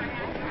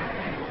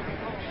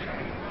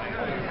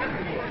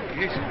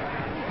 Hazel,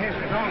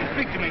 Tony,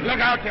 speak to me. Look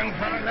out, young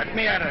fella. Let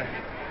me at her.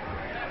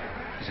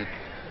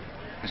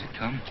 Has it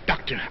come?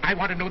 Doctor, I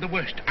want to know the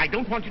worst. I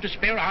don't want you to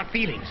spare our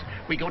feelings.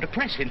 We go to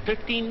press in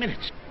 15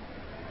 minutes.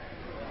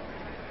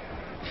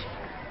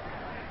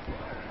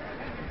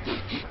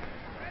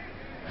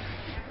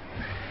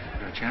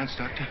 Got a chance,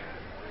 Doctor?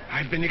 I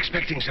I've been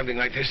expecting something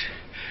like this.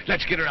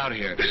 Let's get her out of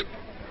here.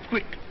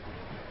 Quick.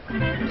 Please,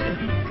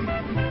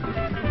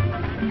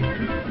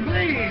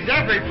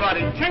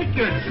 everybody, take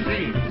your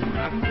seats.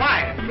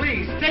 Quiet,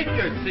 please, take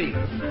your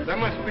seats. There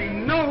must be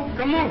no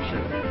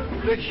commotion.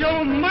 The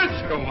show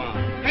must go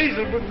on.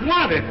 Hazel would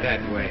want it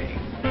that way.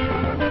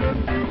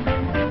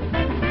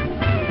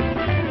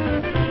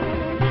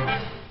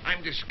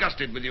 I'm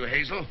disgusted with you,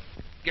 Hazel.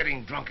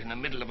 Getting drunk in the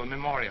middle of a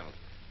memorial.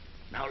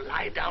 Now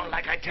lie down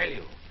like I tell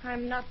you.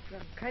 I'm not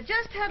drunk. I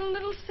just had a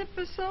little sip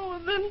or so,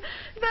 and then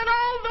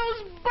all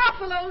those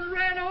buffaloes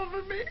ran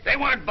over me. They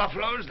weren't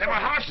buffaloes, they were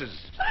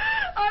horses.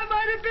 I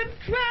might have been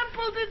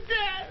trampled to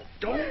death.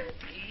 Don't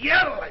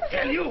yell, I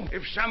tell you.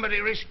 If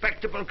somebody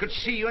respectable could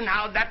see you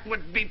now, that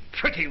would be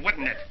pretty,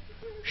 wouldn't it?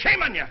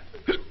 Shame on you.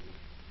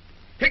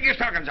 Take your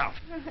stockings off.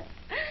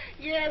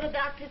 Yeah, the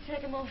doctor,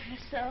 take them off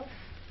yourself.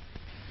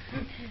 3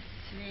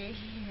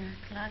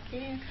 o'clock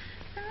in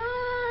the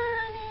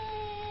morning.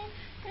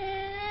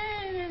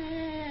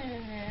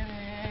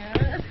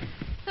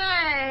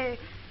 Hey,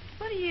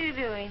 what are you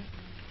doing?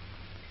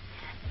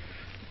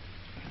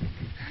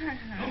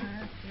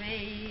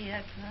 3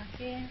 o'clock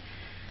in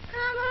the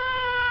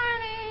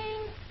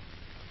morning.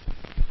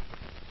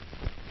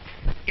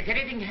 If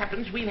anything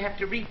happens, we'll have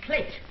to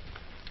replate.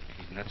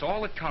 And that's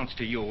all that counts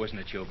to you, isn't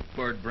it, you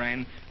bird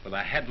brain, with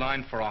a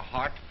headline for a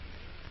heart?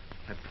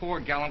 That poor,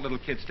 gallant little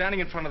kid standing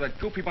in front of that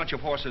goofy bunch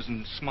of horses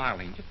and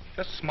smiling,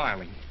 just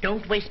smiling.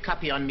 Don't waste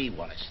copy on me,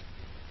 Wallace.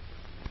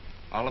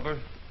 Oliver,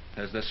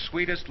 there's the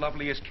sweetest,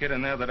 loveliest kid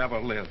in there that ever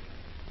lived.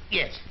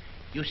 Yes,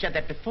 you said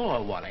that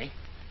before, Wally.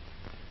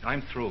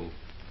 I'm through.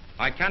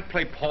 I can't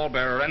play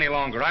pallbearer any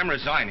longer. I'm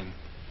resigning.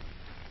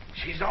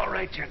 She's all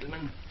right,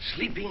 gentlemen.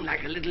 Sleeping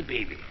like a little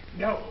baby.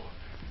 No.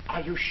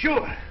 Are you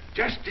sure?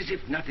 Just as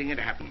if nothing had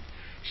happened.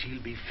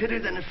 She'll be fitter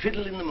than a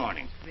fiddle in the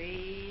morning.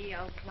 3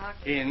 o'clock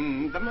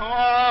in the morning.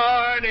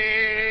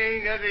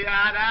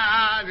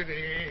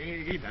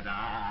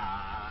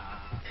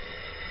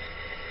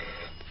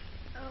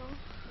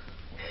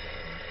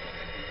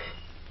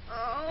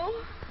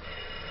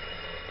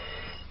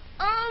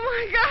 Oh,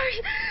 my gosh.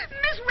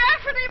 Miss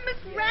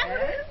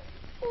Rafferty.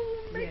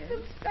 Oh, make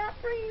them stop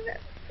ringing.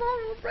 That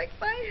phone will break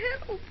my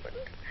head open.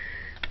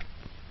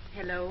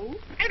 Hello?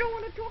 I don't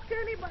want to talk to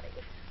anybody.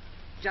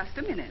 Just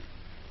a minute.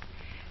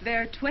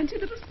 There are 20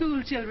 little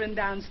school children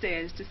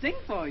downstairs to sing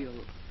for you.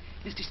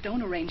 Mr.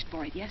 Stone arranged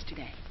for it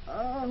yesterday.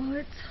 Oh,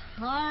 it's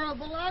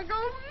horrible. I'll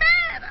go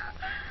mad.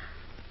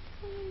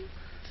 Oh,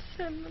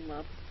 send them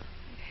up.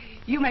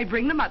 You may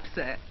bring them up,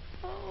 sir.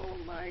 Oh,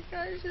 my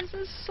gosh, there's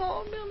a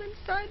sawmill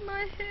inside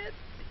my head.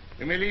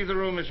 You may leave the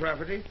room, Miss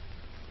Rafferty.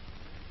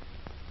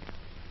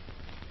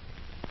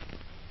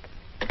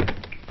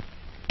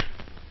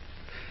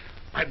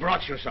 I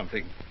brought you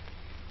something.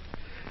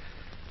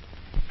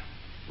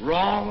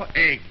 Raw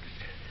eggs.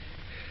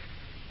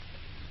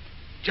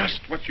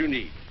 Just what you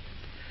need.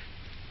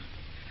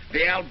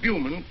 The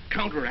albumin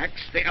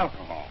counteracts the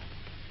alcohol.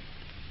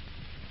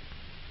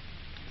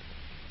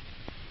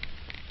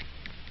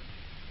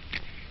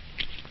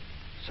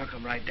 Suck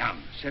them right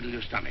down. Settle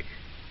your stomach.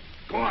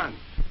 Go on.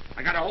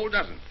 I got a whole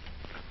dozen.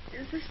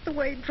 Is this the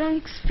way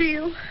drunks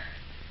feel?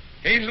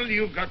 Hazel,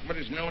 you've got what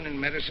is known in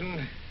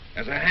medicine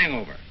as a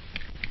hangover.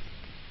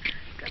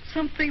 Got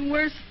something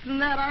worse than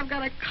that. I've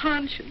got a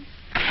conscience.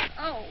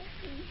 Oh.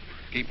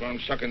 Keep on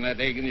sucking that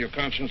egg and your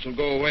conscience will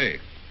go away.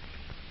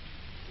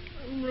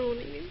 I'm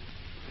ruining it.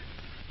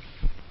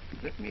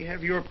 Let me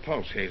have your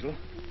pulse, Hazel.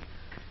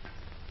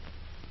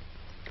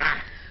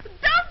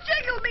 Don't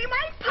jiggle me.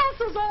 My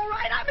pulse is all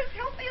right. I'm as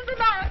healthy as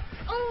an ox.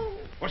 Oh.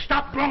 Well,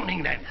 stop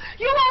groaning then.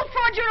 You old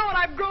fraud, you know what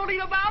I'm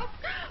groaning about.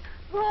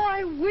 Oh,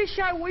 I wish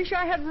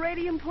I had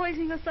radium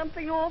poisoning or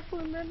something awful,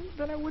 and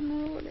then I wouldn't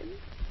ruin him.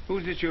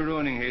 Who's it you're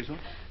ruining, Hazel?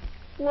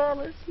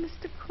 Wallace,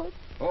 Mr. Cook.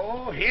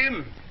 Oh,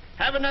 him.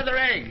 Have another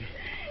egg.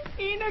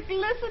 Enoch,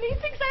 listen, he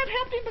thinks I've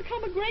helped him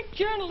become a great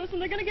journalist,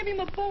 and they're going to give him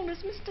a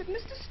bonus. Mr.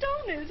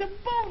 Stone is a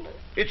bonus.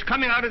 It's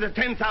coming out of the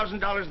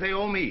 $10,000 they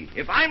owe me.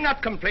 If I'm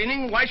not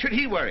complaining, why should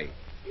he worry?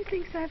 He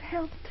thinks I've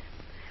helped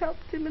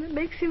him, and it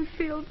makes him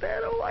feel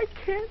bad. Oh, I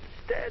can't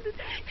stand it.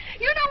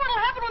 You know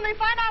what'll happen when they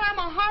find out I'm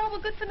a horrible,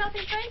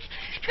 good-for-nothing face?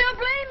 They'll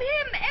blame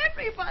him,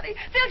 everybody.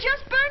 They'll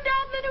just burn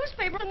down the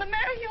newspaper, and the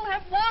mayor, he'll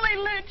have Wally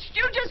lynched.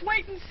 You just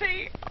wait and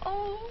see.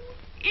 Oh,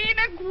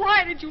 Enoch,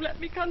 why did you let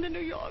me come to New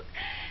York?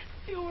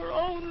 You were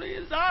only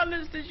as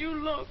honest as you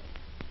look.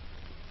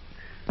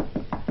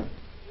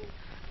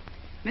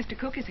 Mr.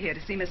 Cook is here to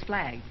see Miss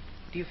Flagg.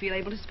 Do you feel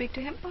able to speak to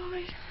him? All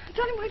right.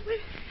 Tell him,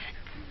 wait.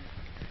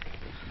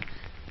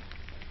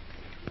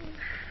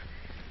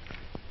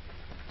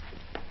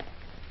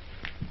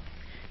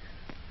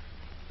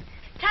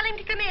 Tell him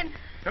to come in.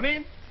 Come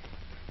in.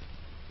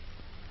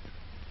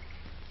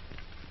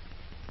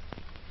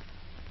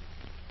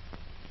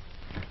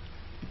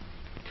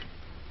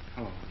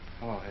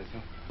 Hello,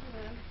 Hazel.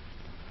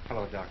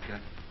 Hello, Doctor.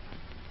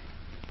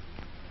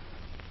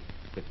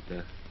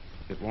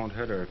 It won't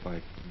hurt her if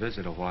I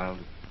visit a while.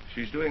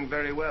 She's doing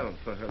very well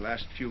for her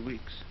last few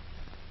weeks.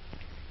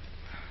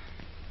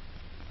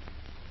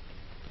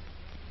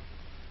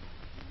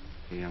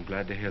 Yeah, I'm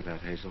glad to hear that,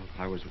 Hazel.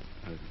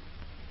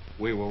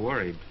 We were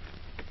worried.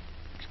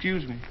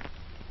 Excuse me.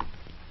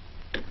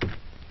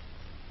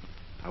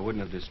 I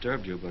wouldn't have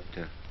disturbed you, but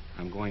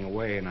I'm going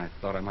away, and I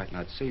thought I might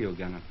not see you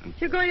again.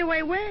 You're going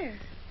away where?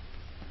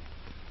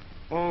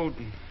 Oh,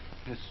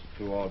 it's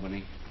to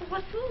Albany.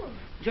 What for?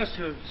 Just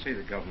to see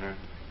the governor.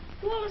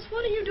 Wallace,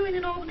 what are you doing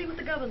in Albany with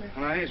the governor?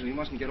 Now, Hazel, you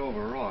mustn't get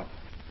overwrought.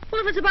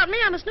 Well, if it's about me,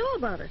 I must know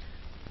about it.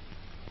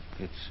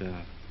 It's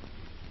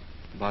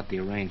about the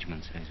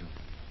arrangements, Hazel,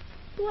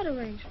 What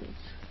arrangements?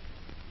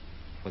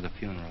 for the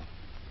funeral.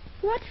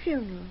 What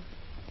funeral?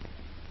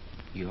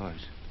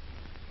 Yours.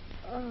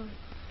 Oh.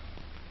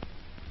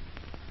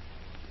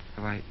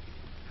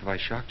 Have I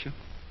shocked you?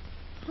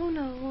 Oh,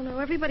 no.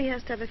 Everybody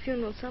has to have a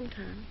funeral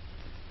sometime.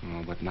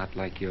 Oh, but not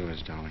like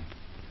yours, darling.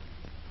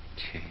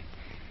 Gee,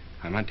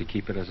 I meant to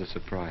keep it as a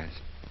surprise.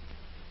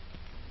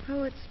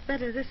 Oh, it's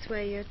better this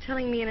way. You're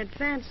telling me in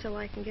advance so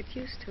I can get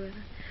used to it.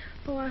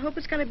 Oh, I hope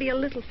it's going to be a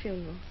little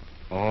funeral.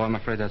 Oh, I'm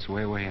afraid that's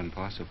way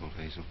impossible,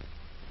 Hazel.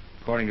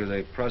 According to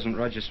the present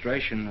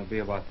registration, there'll be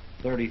about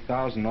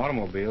 30,000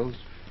 automobiles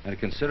and a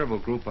considerable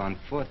group on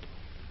foot.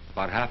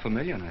 About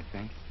 500,000, I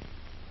think.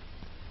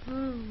 Oh,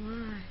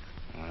 my.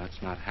 Well,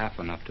 that's not half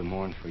enough to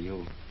mourn for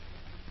you.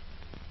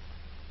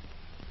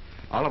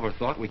 Oliver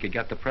thought we could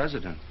get the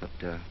president, but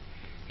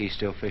he's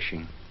still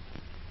fishing.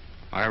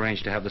 I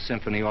arranged to have the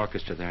symphony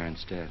orchestra there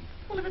instead.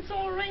 Well, if it's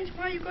all arranged,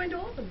 why are you going to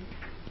Albany?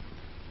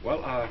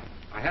 Well,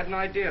 I had an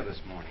idea this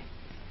morning.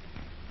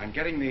 I'm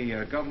getting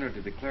the governor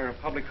to declare a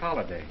public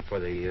holiday for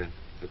the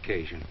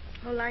occasion.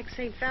 Oh, like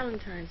St.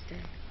 Valentine's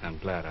Day. I'm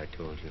glad I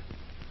told you.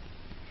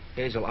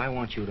 Hazel, I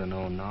want you to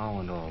know now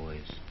and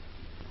always,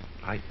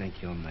 I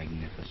think you're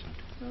magnificent.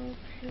 Oh,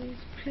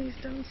 please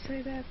don't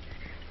say that.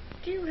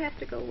 Do you have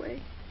to go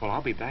away? Well,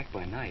 I'll be back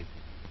by night.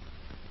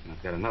 And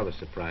I've got another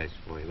surprise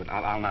for you, but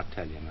I'll not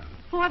tell you now.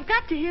 Oh, I've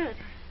got to hear it.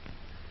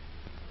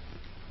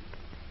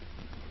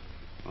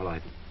 Well,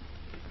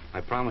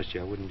 I promised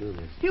you I wouldn't do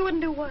this. You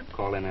wouldn't do what?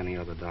 Call in any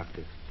other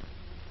doctors.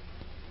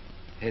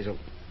 Hazel,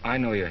 I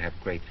know you have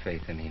great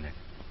faith in Enoch,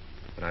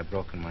 but I've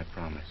broken my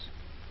promise.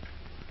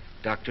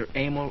 Dr.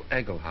 Emil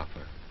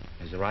Egelhofer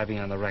is arriving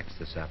on the Rex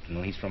this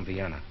afternoon. He's from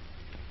Vienna,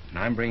 and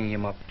I'm bringing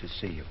him up to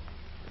see you.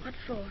 What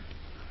for?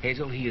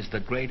 Hazel, he is the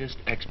greatest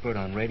expert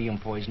on radium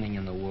poisoning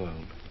in the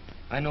world.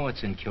 I know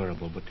it's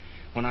incurable, but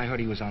when I heard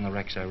he was on the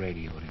Rex, I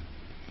radioed him.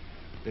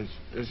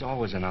 There's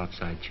always an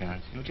outside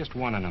chance. Just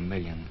 1 in a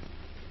million.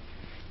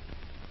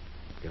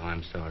 Oh,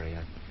 I'm sorry.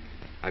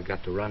 I've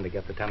got to run to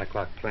get the 10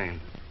 o'clock plane.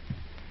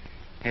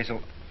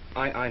 Hazel,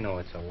 I know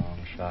it's a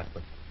long shot,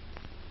 but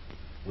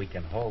we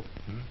can hope.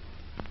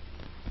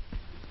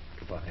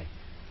 Goodbye.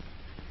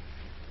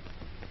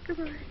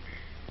 Goodbye.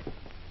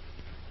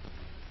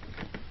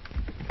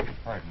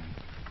 Pardon me.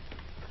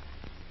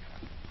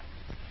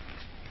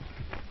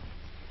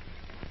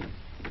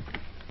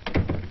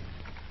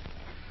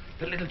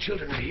 The little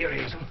children are here,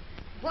 Hazel.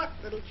 What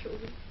little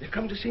children? They've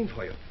come to sing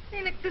for you.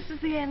 Enoch, this is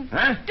the end.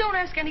 Huh? Don't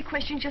ask any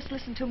questions. Just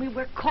listen to me.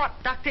 We're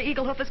caught. Dr.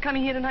 Egelhofer's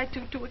coming here tonight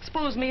to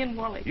expose me and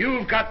Wally.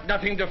 You've got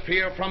nothing to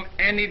fear from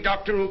any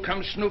doctor who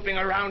comes snooping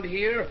around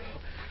here.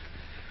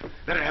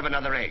 Better have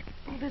another egg.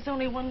 Oh, there's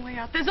only one way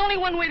out. There's only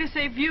one way to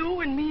save you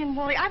and me and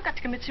Wally. I've got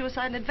to commit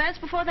suicide in advance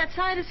before that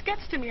scientist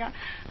gets to me.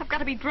 I've got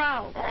to be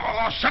drowned.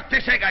 Oh, suck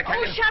this egg, I tell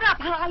you. Oh, shut up.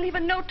 I'll leave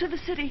a note to the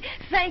city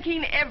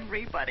thanking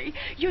everybody.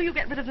 You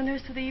get rid of the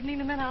nurse for the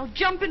evening, and then I'll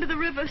jump into the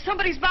river.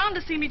 Somebody's bound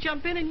to see me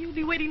jump in, and you'll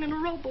be waiting in a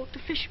rowboat to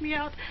fish me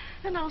out.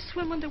 And I'll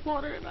swim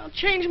underwater, and I'll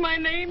change my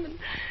name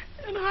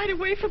and hide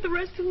away for the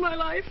rest of my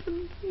life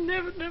and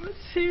never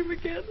see him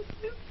again.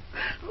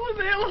 Oh,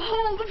 they'll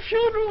hold the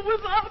funeral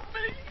without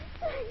me.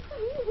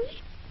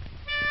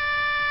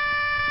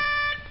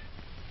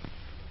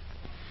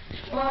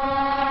 For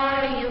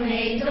you,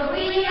 Hazel,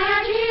 we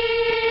are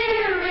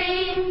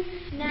cheering.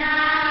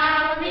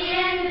 Now the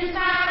end is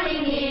hardly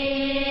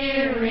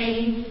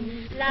nearing.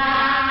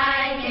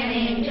 Like an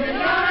angel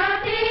you're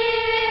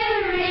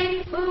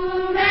appearing.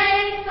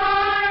 Hooray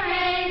for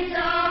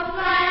Hazel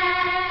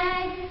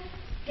Flag.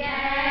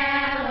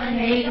 Gallant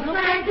Hazel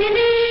Flag,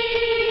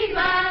 believe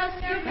us.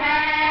 Your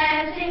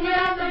passing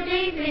will so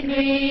deeply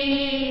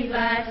grieve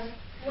us.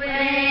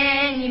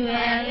 When you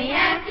only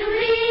have to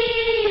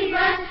leave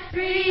us,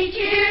 3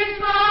 cheers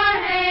for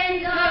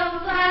Hazel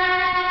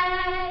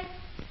Flag.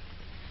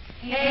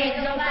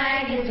 Hazel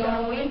Flag is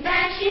going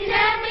fast, she's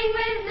dancing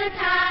with the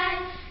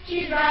tide.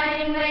 She's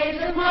riding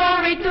waves of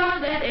glory to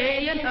the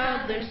alien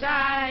other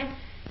side.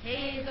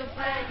 Hazel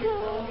Flag is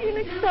going to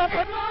the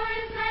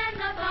glorious land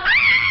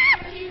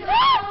above. She's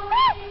going.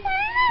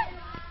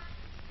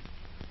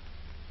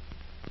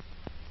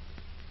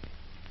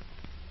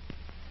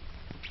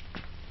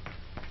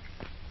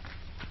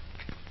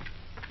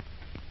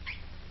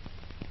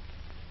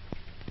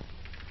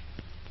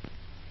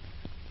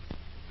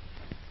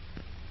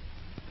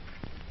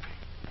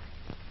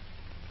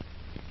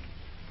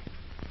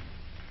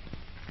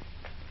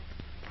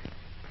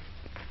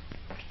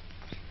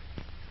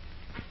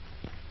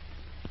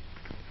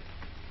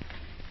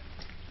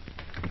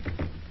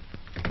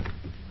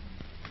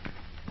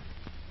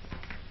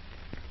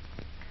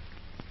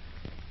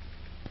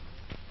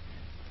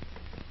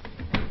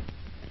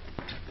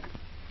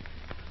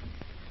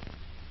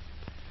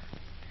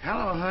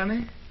 Hello,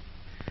 honey.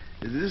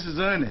 This is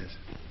Ernest.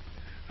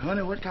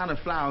 Honey, what kind of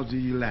flowers do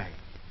you like?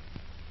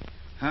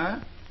 Huh?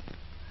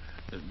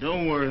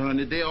 Don't worry,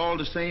 honey. They're all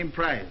the same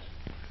price.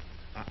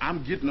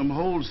 I'm getting them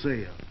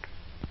wholesale.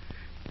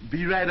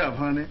 Be right up,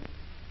 honey.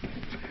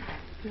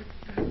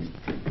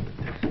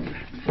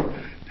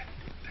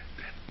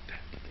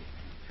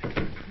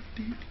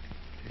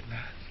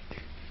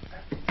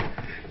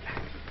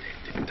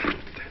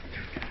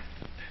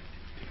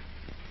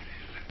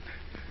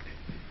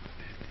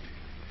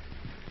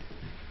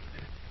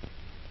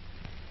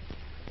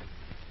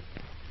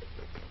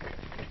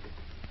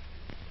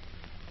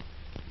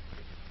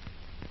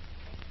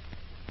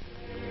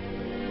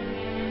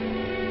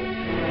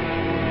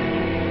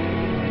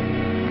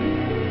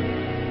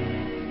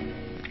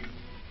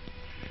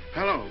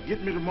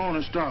 Get me the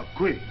Morning Star,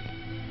 quick.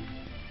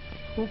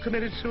 Who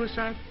committed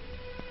suicide?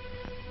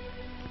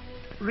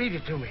 Read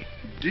it to me.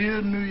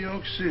 Dear New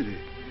York City,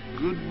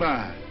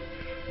 goodbye.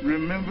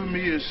 Remember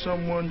me as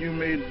someone you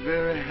made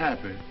very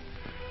happy.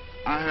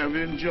 I have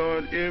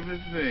enjoyed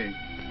everything.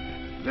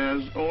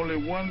 There's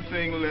only one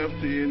thing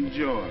left to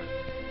enjoy.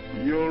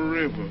 Your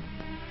river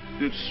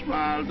that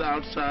smiles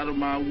outside of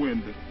my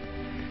window.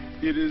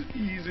 It is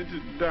easy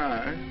to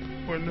die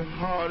when the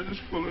heart is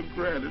full of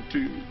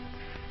gratitude.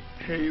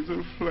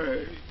 Hazel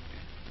Flagg.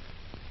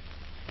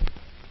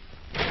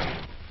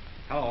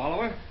 Hello,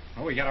 Oliver.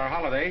 Oh, we got our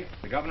holiday.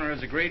 The governor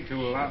has agreed to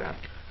allow...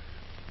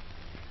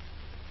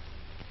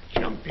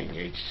 Jumping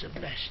H.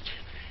 Sebastian.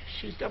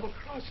 She's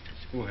double-crossed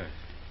us. Who has?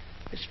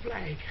 Miss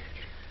Flagg.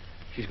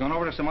 She's gone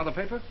over to some other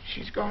paper?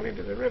 She's gone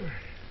into the river.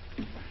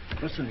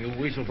 Listen, you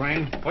weasel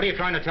brain. What are you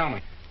trying to tell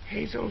me?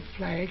 Hazel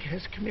Flagg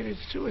has committed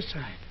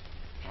suicide.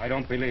 I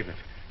don't believe it.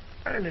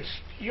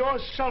 Ernest, your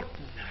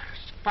Sultan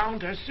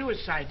found her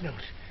suicide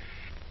note.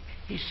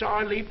 He saw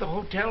her leave the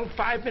hotel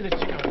 5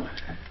 minutes ago.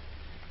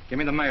 Give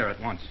me the mayor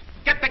at once.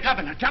 Get the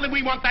governor. Tell him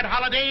we want that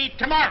holiday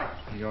tomorrow.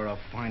 You're a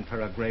fine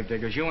pair of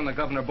gravediggers. You and the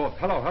governor both.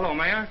 Hello,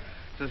 Mayor.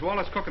 This is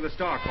Wallace Cook of the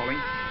Star calling.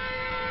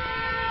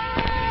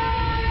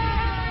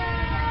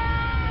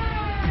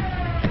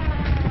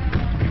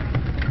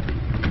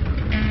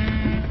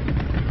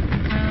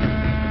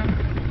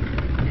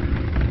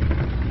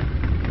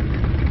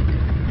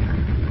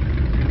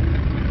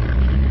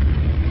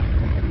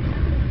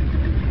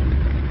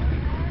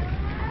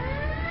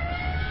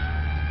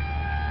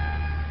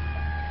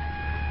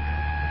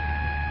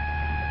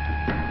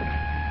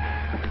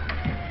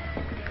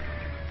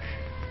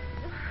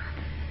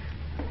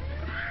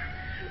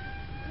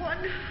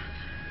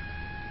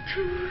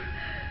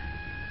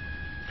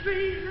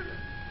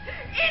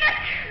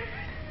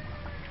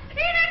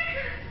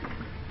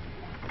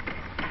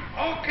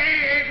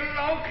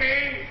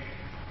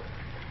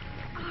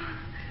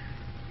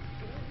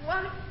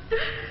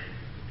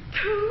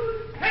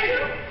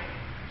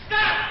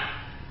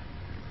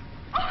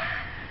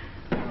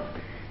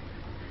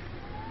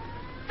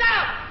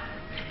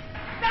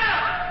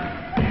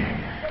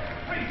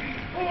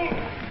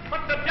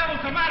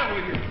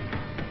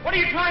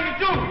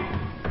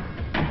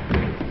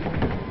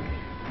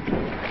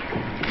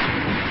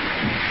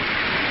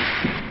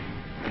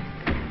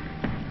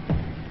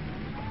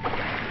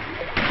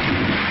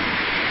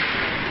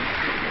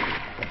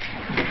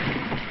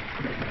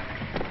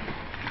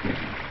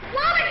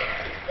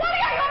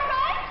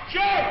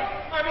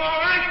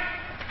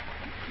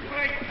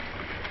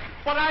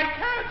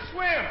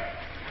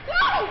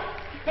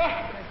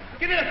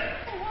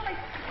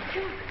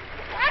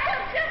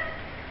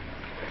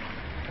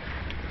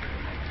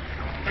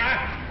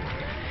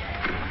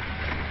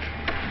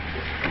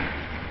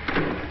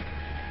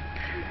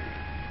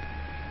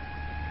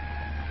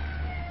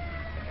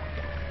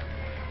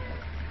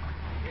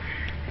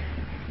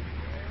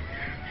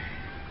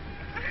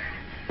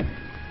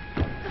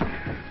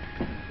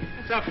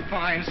 It's a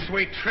fine,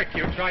 sweet trick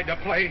you tried to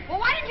play. Well,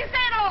 why didn't you say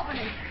it to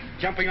Albany?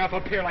 Jumping off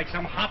a pier like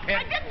some hophead.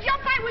 I didn't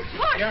jump, I was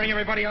pushed. Scaring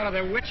everybody out of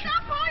their wits.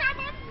 Stop, boy, I'm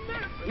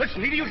nervous.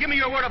 Listen, either you give me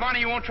your word of honor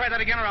you won't try that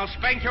again or I'll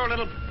spank your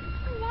little...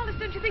 Oh, Wallace,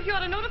 don't you think you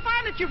ought to notify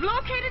him that you've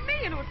located me?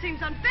 You know, it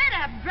seems unfair to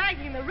have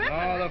dragged in the river.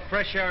 Oh, the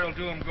fresh air will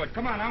do him good.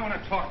 Come on, I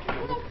want to talk to you.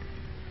 Oh,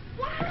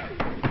 why?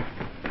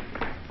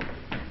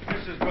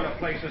 This is as good a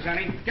place as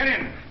any. Get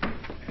in.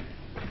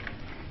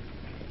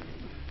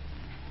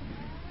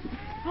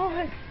 Oh,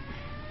 it's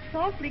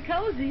awfully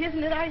cozy,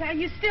 isn't it? Are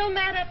you still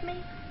mad at me?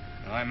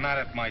 I'm mad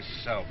at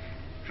myself,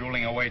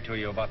 drooling away to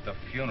you about the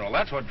funeral.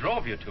 That's what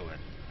drove you to it.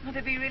 Well,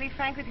 to be really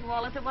frank with you,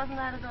 Wallace, it wasn't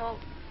that at all.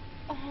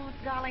 Oh,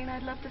 darling,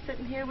 I'd love to sit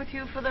in here with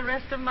you for the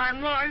rest of my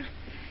life.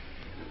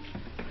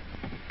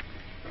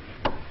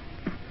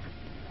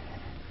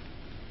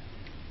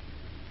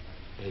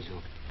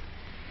 Hazel,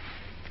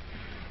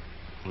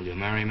 will you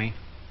marry me?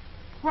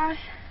 What?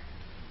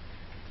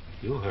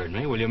 You heard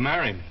me. Will you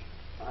marry me?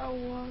 Oh,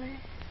 Wally.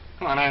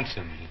 Come on,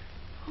 answer me.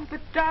 Oh,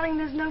 but, darling,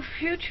 there's no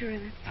future in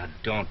it. Now,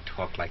 don't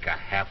talk like a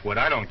half-wit.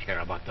 I don't care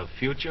about the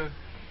future.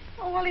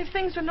 Oh, Wally, if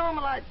things were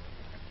normal, I'd...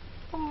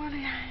 Oh,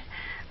 Wally,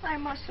 I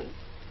mustn't.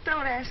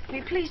 Don't ask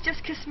me. Please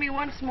just kiss me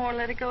once more and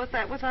let it go at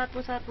that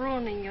without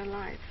ruining your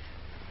life.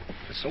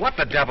 So what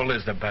the devil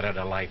is the better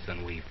to life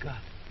than we've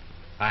got?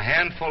 A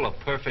handful of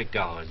perfect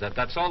hours.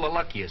 That's all the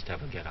luckiest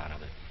ever get out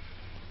of it.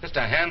 Just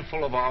a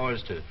handful of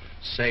hours to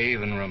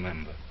save and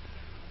remember.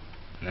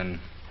 And then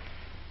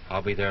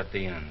I'll be there at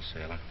the end,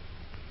 sailor.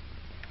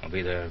 I'll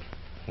be there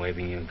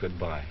waving you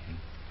goodbye.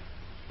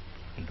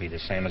 It'll be the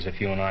same as if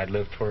you and I'd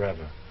lived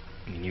forever.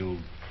 I mean, you'll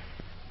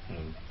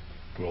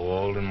grow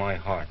old in my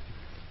heart.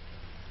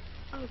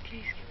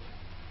 Okay, Skipper.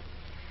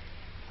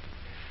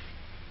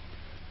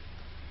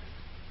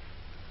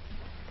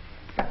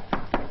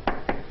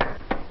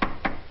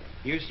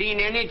 You seen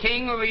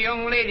anything of a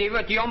young lady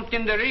what jumped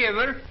in the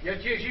river?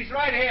 Yes, she's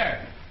right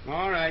here.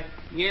 All right.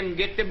 Jim,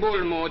 get the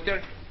bull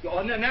motor.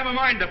 Oh, never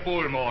mind the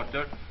bull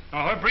motor. No,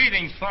 her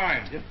breathing's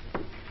fine. Just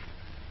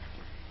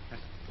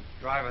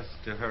drive us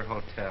to her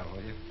hotel,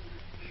 will you?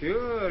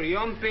 Sure,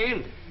 jump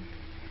in.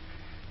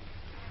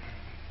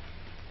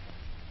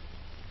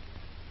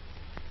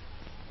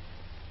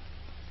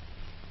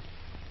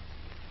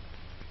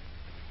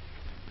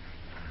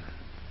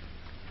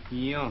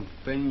 Jump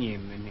in,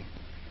 Jiminy.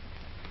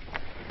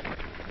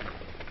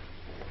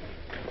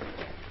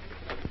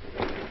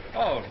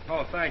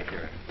 Oh, thank you.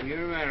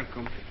 You're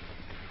welcome.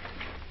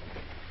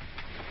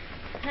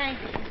 Thank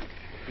you.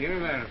 You're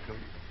welcome.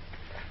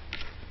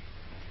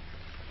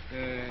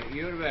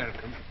 You're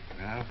welcome.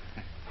 Well,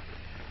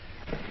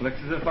 looks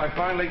as if I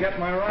finally get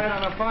my ride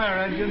on a fire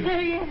engine.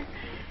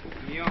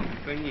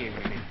 Jump in,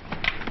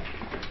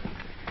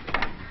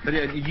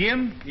 Jiminy.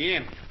 Jim?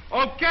 Jim.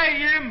 Okay,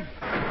 Jim.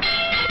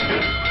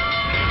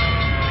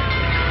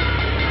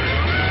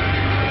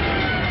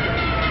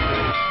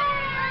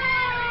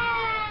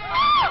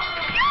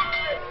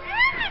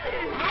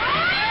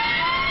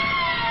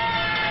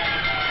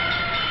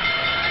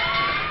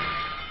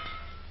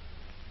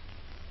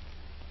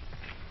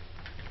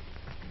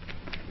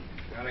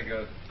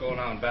 Go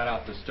down and bat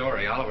out the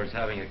story. Oliver's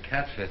having a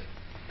cat fit.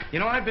 You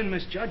know, I've been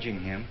misjudging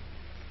him.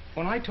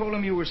 When I told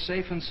him you were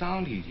safe and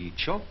sound, he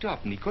choked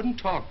up and he couldn't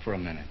talk for a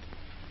minute.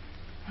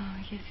 Oh,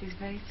 yes, he's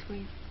very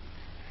sweet.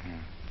 Yeah.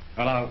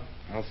 Well,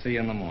 I'll see you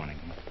in the morning.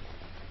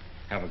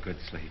 Have a good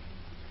sleep.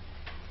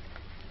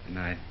 Good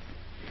night.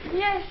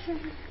 Yes. Oh,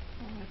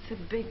 it's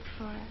a big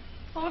fire.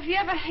 Oh, if you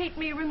ever hate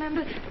me,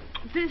 remember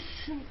this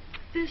and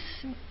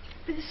this and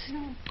this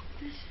and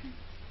this and...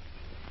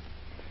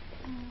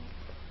 Oh.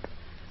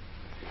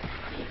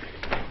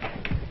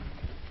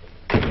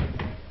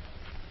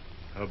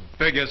 The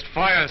biggest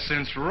fire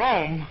since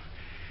Rome.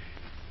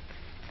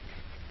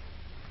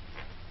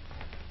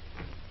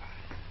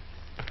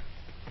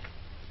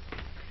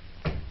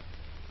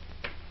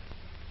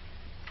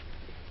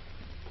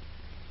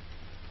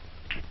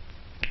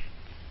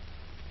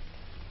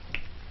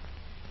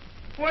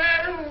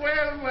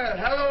 Well.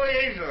 Hello,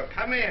 Hazel.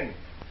 Come in.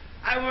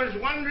 I was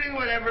wondering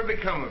whatever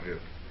become of you.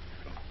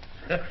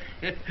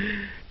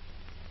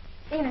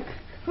 Enoch,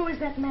 who is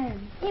that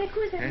man? Enoch,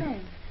 who is that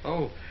man?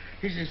 Oh,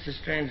 he's just a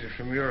stranger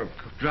from Europe.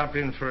 Dropped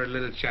in for a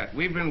little chat.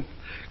 We've been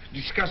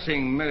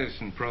discussing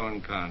medicine, pro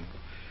and con.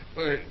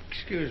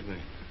 Excuse me.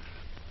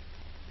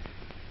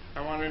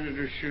 I want to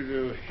introduce you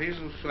to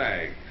Hazel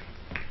Flagg.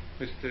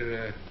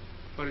 Mr.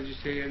 what did you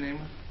say your name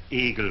was?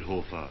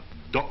 Egelhofer.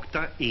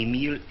 Dr.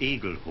 Emil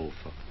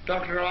Egelhofer.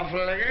 Dr.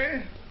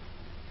 Offenlegger?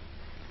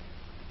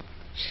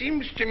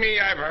 Seems to me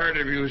I've heard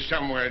of you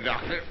somewhere,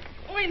 Doctor.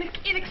 Oh, Enoch,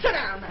 sit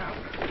down now.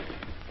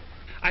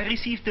 I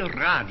received a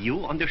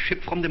radio on the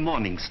ship from the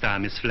Morning Star,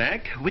 Miss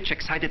Flagg, which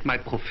excited my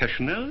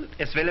professional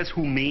as well as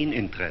humane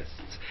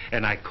interests,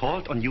 and I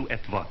called on you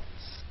at once.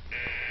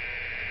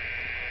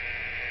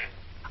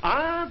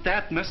 Ah,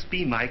 that must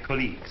be my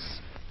colleagues.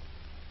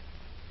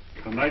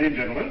 Come right in,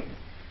 gentlemen.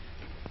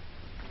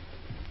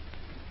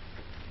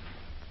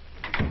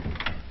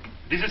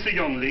 This is the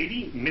young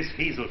lady, Miss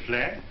Hazel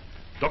Flagg,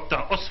 Dr.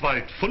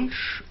 Oswald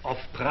Funsch of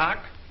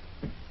Prague,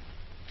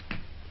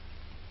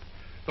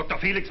 Dr.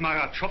 Felix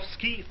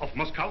Marachowski of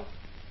Moscow,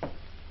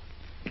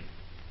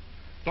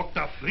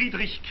 Dr.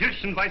 Friedrich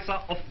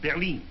Kirchenweißer of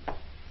Berlin.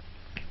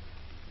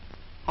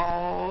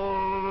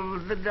 All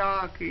of the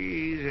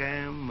darkies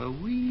am a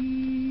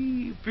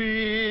weeping,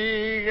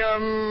 a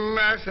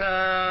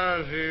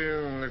massage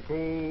in the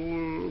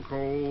cold,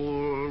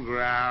 cold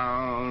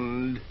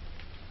ground.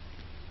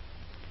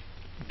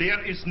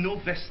 There is no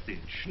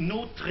vestige,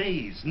 no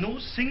trace, no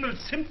single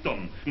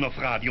symptom of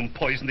radium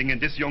poisoning in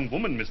this young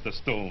woman, Mr.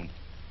 Stone.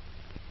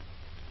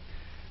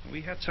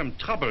 We had some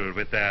trouble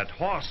with that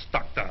horse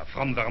doctor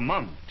from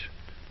Vermont,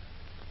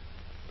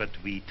 but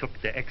we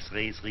took the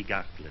x-rays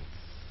regardless.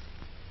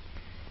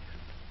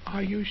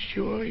 Are you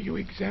sure you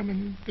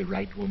examined the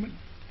right woman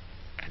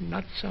and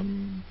not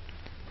some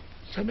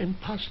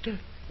imposter?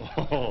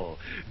 Oh,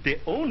 the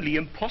only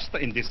imposter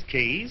in this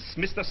case,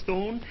 Mr.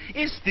 Stone,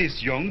 is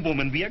this young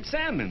woman we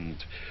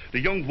examined.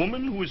 The young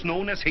woman who is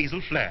known as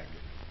Hazel Flagg.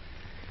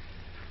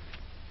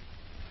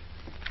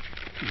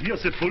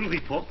 Here's a full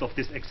report of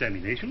this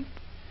examination.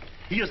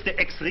 Here's the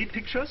x-ray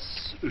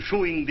pictures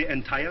showing the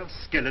entire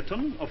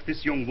skeleton of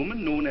this young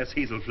woman known as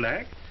Hazel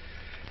Flagg.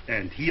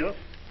 And here,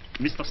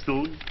 Mr.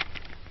 Stone,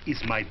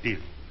 is my bill.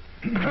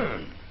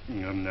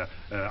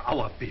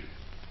 our bill.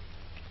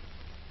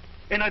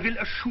 And I will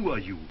assure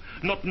you,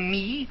 not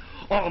me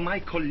or my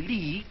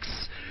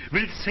colleagues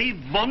will say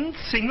one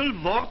single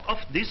word of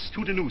this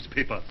to the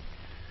newspapers.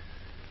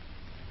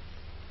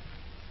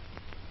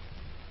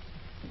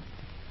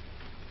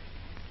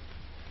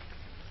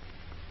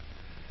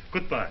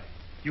 Goodbye.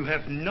 You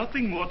have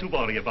nothing more to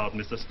worry about,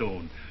 Mr.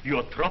 Stone.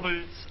 Your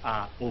troubles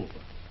are over.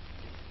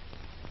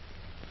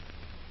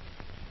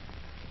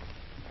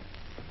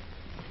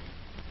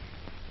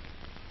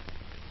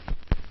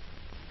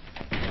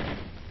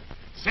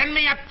 Send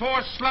me up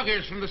 4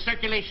 sluggers from the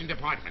circulation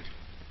department.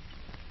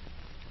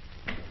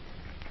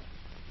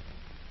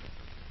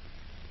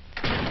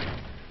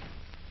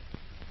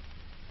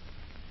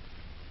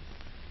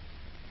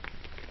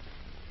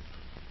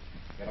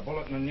 Got a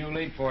bulletin and a new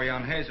lead for you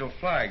on Hazel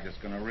Flagg that's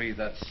going to read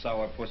that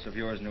sour puss of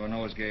yours into a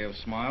nosegay of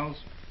smiles.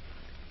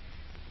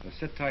 So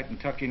sit tight and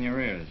tuck in your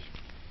ears.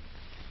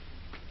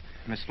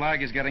 Miss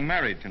Flagg is getting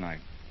married tonight.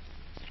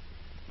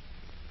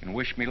 And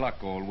wish me luck,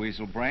 old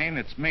weasel brain.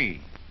 It's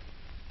me.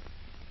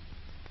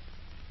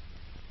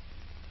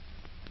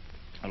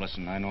 Now,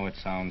 listen, I know it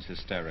sounds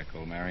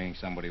hysterical, marrying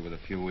somebody with a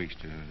few weeks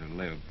to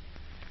live.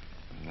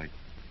 Like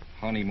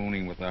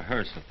honeymooning with a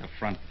hearse at the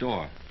front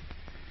door.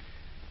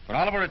 But,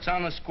 Oliver, it's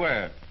on the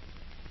square.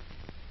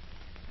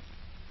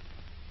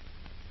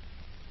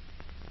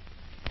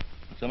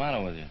 What's the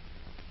matter with you?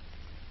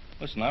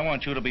 Listen, I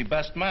want you to be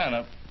best man.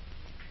 Are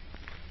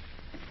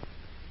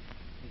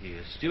you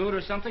a steward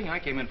or something? I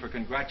came in for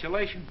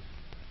congratulations.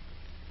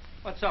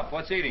 What's up?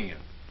 What's eating you?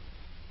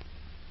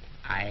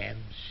 I am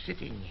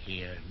sitting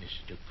here,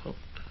 Mr. Cook,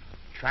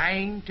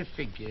 trying to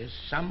figure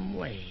some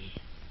way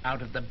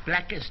out of the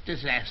blackest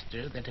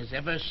disaster that has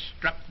ever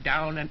struck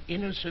down an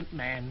innocent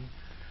man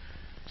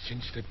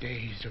since the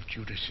days of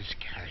Judas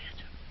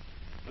Iscariot.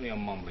 What are you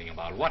mumbling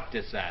about? What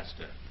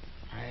disaster?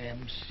 I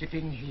am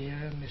sitting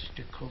here,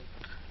 Mr. Cook,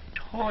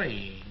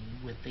 toying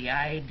with the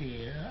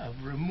idea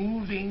of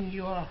removing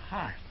your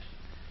heart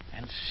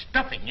and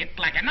stuffing it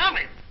like an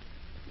olive.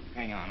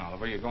 Hang on,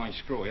 Oliver. You're going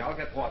screwy. I'll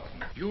get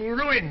Watson. You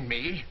ruined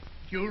me.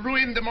 You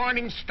ruined the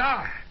Morning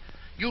Star.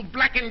 You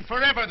blackened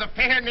forever the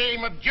fair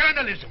name of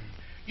journalism.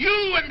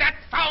 You and that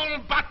foul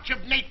botch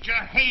of nature,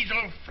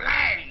 Hazel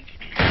Flagg.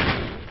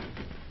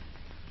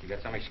 You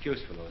got some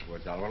excuse for those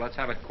words, Oliver. Let's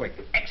have it quick.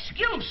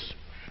 Excuse?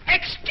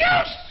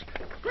 Excuse?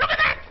 Look at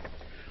that!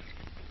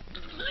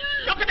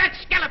 Look at that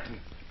skeleton.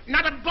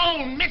 Not a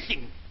bone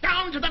missing.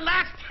 Down to the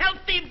last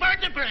healthy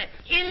vertebrae.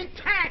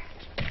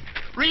 Intact.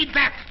 Read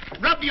that.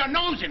 Rub your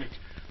nose in it.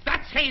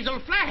 That's Hazel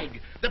Flagg,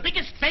 the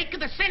biggest fake of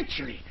the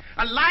century.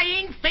 A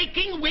lying,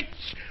 faking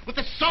witch with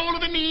the soul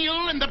of an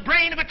eel and the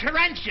brain of a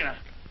tarantula.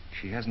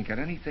 She hasn't got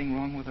anything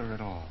wrong with her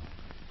at all.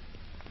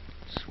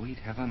 Sweet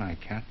heaven, I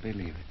can't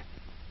believe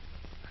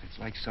it. It's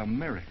like some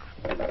miracle.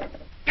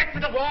 Get to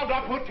the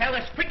Waldorf Hotel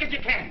as quick as you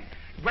can.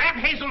 Grab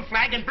Hazel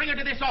Flagg and bring her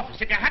to this office.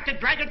 If you have to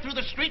drag her through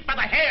the street by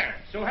the hair.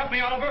 So help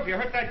me, Oliver. If you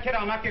hurt that kid,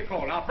 I'll knock you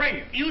cold. I'll bring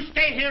you. You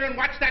stay here and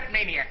watch that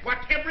maniac.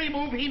 Watch every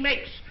move he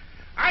makes.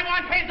 I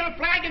want Hazel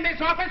Flagg in this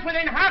office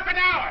within half an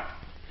hour.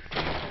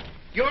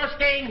 You're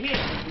staying here.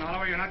 Listen,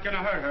 Oliver, you're not going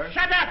to hurt her.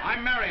 Shut up!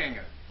 I'm marrying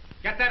her.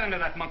 Get that into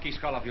that monkey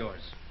skull of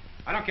yours.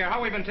 I don't care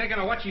how we've been taken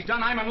or what she's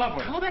done, I'm in love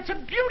with her. Oh, that's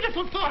a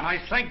beautiful thought. And I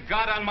thank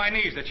God on my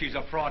knees that she's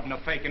a fraud and a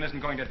fake and isn't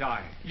going to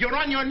die. You're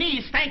on your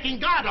knees thanking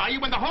God, are you,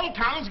 when the whole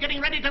town's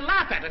getting ready to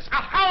laugh at us? A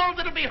howl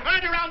that'll be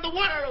heard around the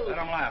world. Let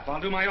them laugh. I'll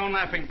do my own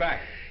laughing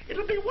back.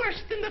 It'll be worse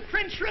than the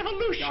French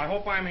Revolution. I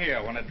hope I'm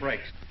here when it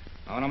breaks.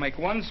 I want to make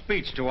one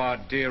speech to our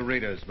dear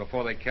readers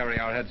before they carry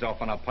our heads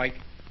off on a pike.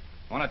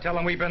 I want to tell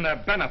them we've been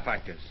their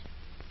benefactors.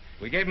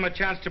 We gave them a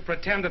chance to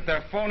pretend that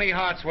their phony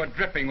hearts were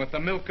dripping with the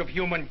milk of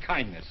human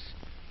kindness.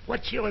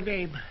 What's your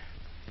name?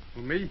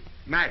 Who, me?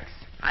 Max.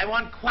 I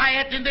want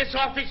quiet in this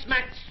office,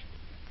 Max.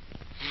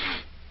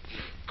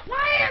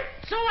 Quiet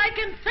so I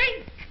can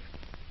think.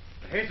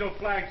 Hazel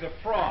Flagg's a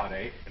fraud,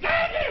 eh?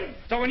 Damn him!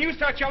 So when you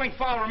start yelling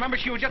foul, remember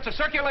she was just a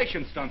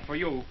circulation stunt for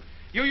you.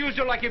 You used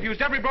her like you've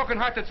used every broken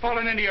heart that's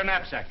fallen into your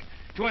knapsack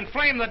to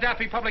inflame the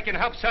daffy public and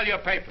help sell your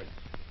papers.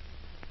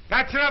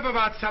 That's enough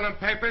about selling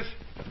papers.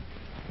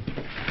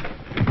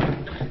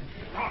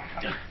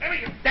 There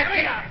we go. There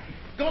we are.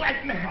 Go like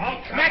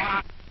Oh, come Max.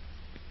 on.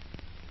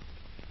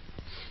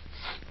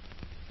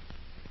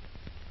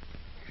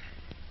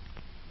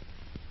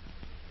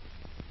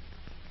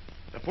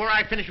 Before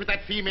I finish with that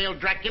female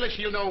Dracula,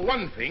 she'll know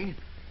one thing.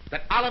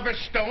 That Oliver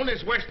Stone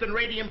is worse than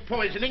radium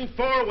poisoning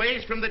 4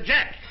 ways from the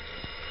Jack.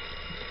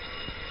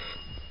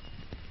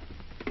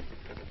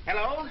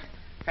 Hello?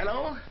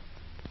 Hello?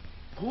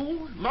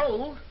 Who?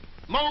 Mo?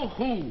 Mo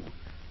who?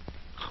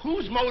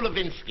 Who's Mo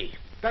Levinsky?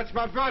 That's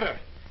my brother.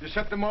 You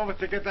sent them over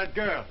to get that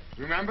girl.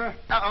 Remember?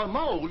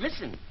 Mo,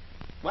 listen.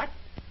 What?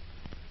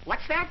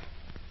 What's that?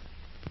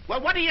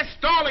 Well, what are you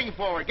stalling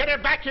for? Get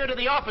her back here to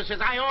the office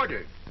as I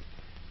ordered.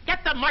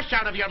 Get the mush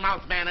out of your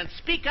mouth, man, and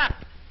speak up.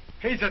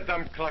 He's a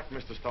dumb cluck,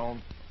 Mr.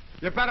 Stone.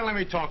 You better let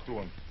me talk to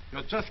him.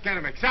 You'll just get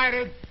him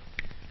excited,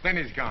 then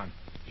he's gone.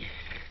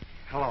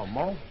 Hello,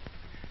 Mo.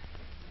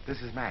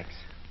 This is Max.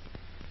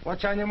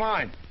 What's on your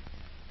mind?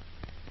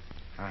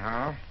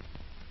 Uh-huh.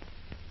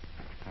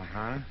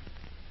 Uh-huh.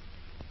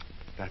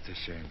 That's a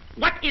shame.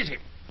 What is it?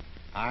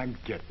 I'm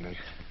getting it.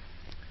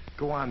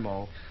 Go on,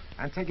 Mo,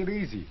 and take it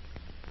easy.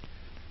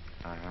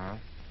 Uh-huh.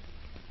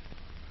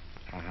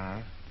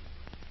 Uh-huh.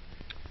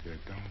 You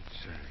don't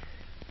say.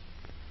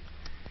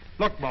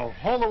 Look, Mo,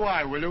 hold the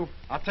wire, will you?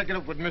 I'll take it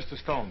up with Mr.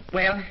 Stone.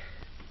 Well?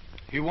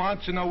 He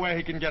wants to know where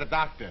he can get a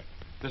doctor.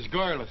 This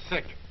girl is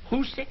sick.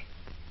 Who's sick?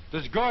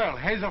 This girl,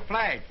 Hazel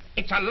Flagg.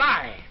 It's a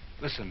lie.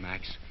 Listen,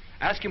 Max,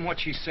 ask him what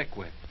she's sick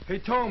with. He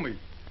told me.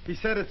 He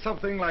said it's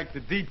something like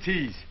the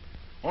DTs.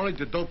 Only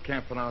the dope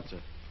can't pronounce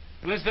it.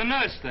 Well, is the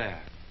nurse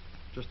there?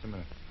 Just a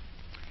minute.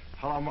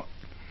 Hello, Mo.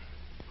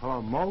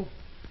 Hello, Mo?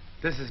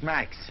 This is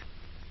Max.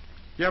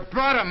 Your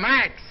brother,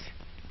 Max.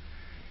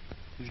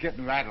 He's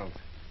getting rattled.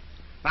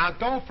 Now,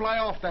 don't fly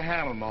off the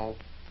handle, Mo.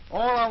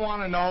 All I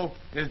want to know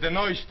is the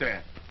noise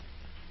there.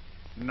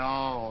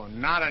 No,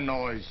 not a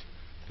noise.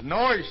 The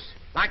noise,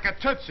 like a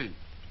tootsie.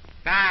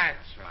 That's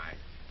right.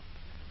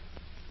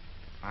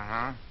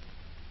 Uh-huh.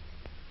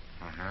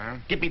 Uh-huh.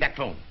 Give me that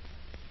phone.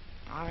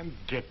 I'm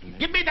getting it.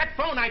 Give me that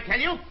phone, I tell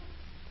you.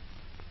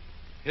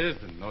 Here's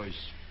the noise.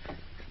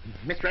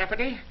 Mr.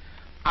 Rafferty,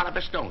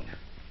 Oliver Stone.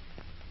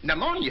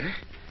 Pneumonia?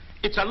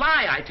 It's a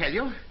lie, I tell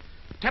you.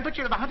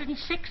 Temperature of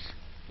 106.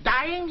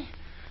 Dying?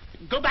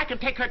 Go back and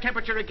take her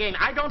temperature again.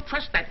 I don't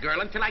trust that girl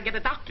until I get a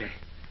doctor.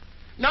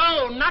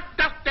 No, not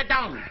Dr.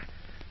 Downer.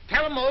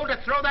 Tell Mo to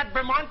throw that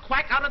Vermont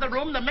quack out of the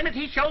room the minute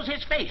he shows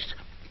his face.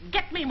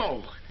 Get me,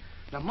 Mo.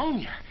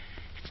 Pneumonia.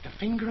 It's the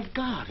finger of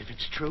God, if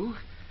it's true.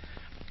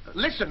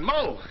 Listen,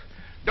 Mo,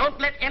 don't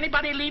let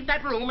anybody leave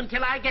that room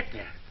until I get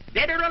there.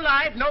 Dead or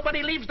alive,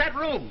 nobody leaves that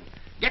room.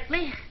 Get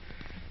me?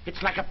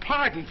 It's like a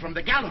pardon from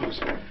the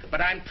gallows.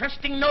 But I'm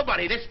trusting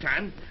nobody this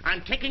time.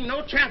 I'm taking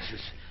no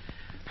chances.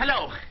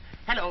 Hello.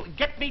 Hello.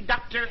 Get me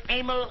Dr.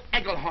 Emil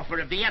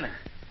Egelhofer of Vienna.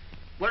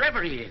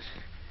 Wherever he is.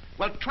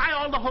 Well, try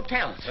all the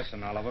hotels.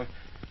 Listen, Oliver,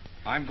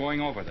 I'm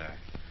going over there.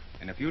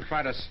 And if you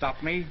try to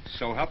stop me,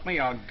 so help me,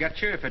 I'll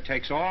get you if it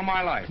takes all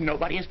my life.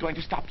 Nobody is going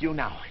to stop you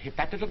now. If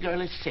that little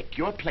girl is sick,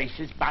 your place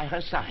is by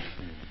her side.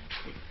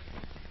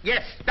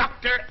 Yes,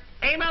 Dr.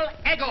 Emil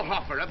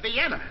Egelhofer of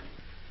Vienna.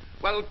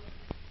 Well,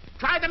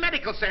 try the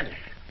medical center.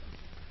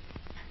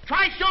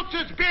 Try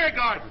Schultz's beer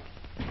garden.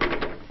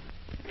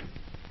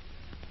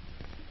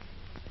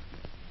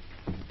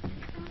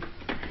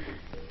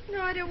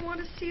 No, I don't want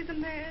to see the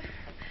mayor.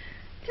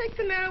 Take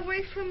the mayor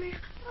away from me.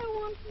 I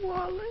want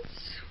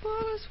Wallace.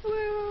 Wallace, where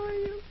are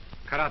you?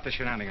 Cut out the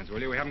shenanigans, will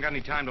you? We haven't got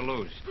any time to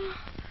lose. Oh,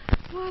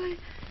 Wally,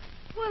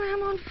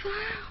 I'm on fire,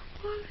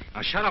 Wally.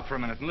 Now, shut up for a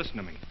minute and listen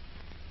to me.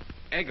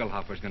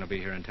 Egelhofer's going to be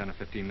here in 10 or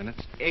 15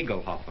 minutes.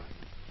 Egelhofer.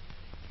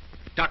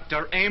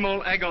 Dr.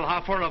 Emil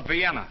Egelhofer of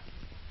Vienna.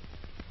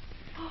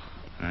 Oh.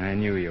 I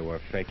knew you were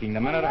faking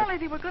the minute Wally,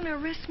 they were going to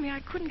arrest me.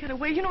 I couldn't get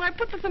away. You know, I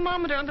put the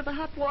thermometer under the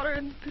hot water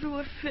and threw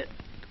a fit.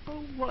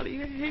 Oh, Wally,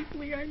 you hate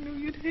me. I knew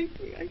you'd hate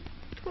me. I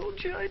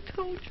told you.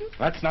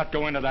 Let's not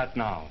go into that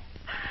now.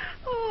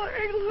 Oh,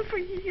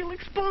 Egelhofer, he'll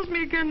expose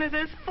me again.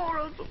 There's 4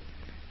 of them.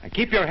 Now,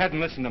 keep your head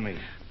and listen to me.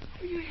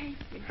 Oh, you hate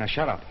me. Now,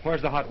 shut up.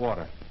 Where's the hot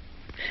water?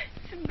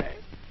 It's in there.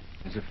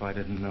 As if I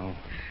didn't know.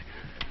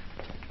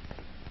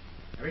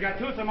 Have we got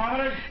 2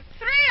 thermometers?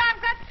 3.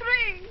 I've got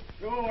 3.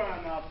 Sure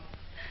enough.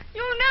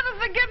 You'll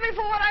never forgive me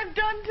for what I've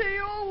done to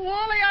you. Oh,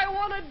 Wally, I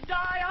want to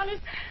die,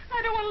 honest.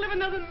 I don't want to live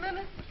another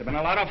minute. Must have been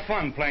a lot of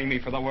fun playing me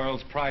for the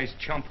world's prize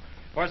chump.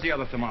 Where's the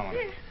other thermometer?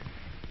 Here.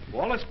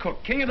 Wallace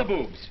Cook, king of the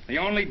boobs. The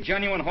only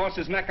genuine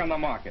horse's neck on the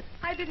market.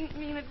 I didn't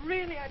mean it.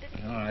 Really, I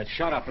didn't. All right,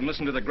 shut up and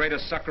listen to the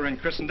greatest sucker in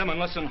Christendom and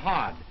listen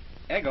hard.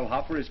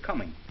 Egelhofer is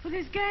coming. With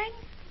his gang?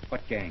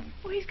 What gang?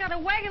 Well, he's got a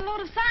wagon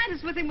load of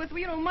scientists with him with,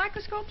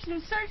 microscopes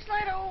and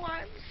searchlight. Oh,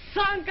 I'm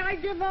sunk. I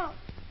give up.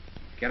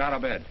 Get out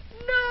of bed.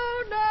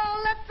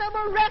 No, let them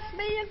arrest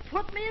me and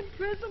put me in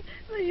prison.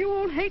 You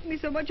won't hate me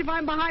so much if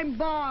I'm behind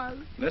bars.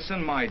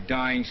 Listen, my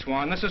dying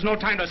swan, this is no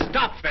time to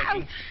stop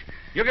faking.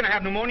 You're going to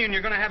have pneumonia and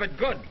you're going to have it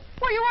good.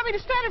 Well, you want me to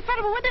stand in front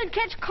of a window and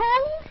catch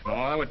cold?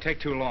 No, that would take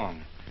too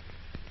long.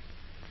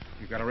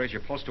 You've got to raise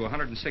your pulse to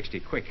 160,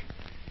 quick.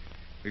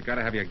 We've got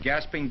to have you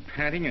gasping,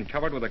 panting, and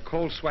covered with a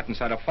cold sweat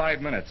inside of 5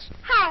 minutes.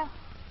 How?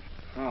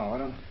 Oh,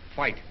 well,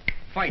 fight.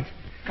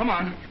 Come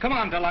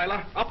on,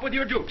 Delilah. Up with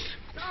your dukes.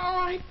 Oh,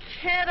 I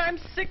can't. I'm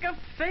sick of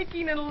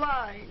faking and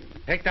lying.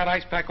 Take that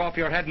ice pack off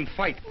your head and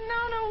fight.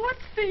 No, what's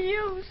the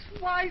use?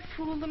 Why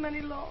fool them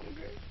any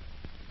longer?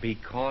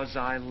 Because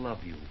I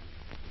love you.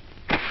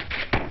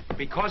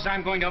 Because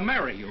I'm going to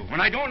marry you.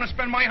 And I don't want to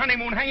spend my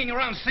honeymoon hanging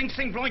around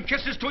sing, blowing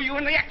kisses to you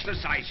in the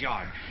exercise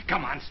yard.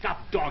 Come on, stop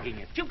dogging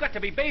it. You've got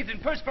to be bathed in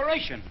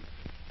perspiration.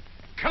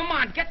 Come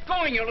on, get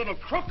going, you little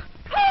crook.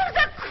 Who's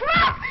a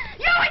crook?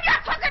 You and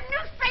your crooked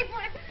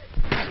newspaper.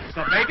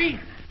 The baby?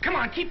 Come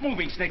on, keep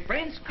moving, Snake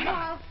Brains. Come on.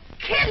 I'll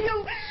kill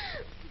you.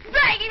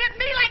 Begging at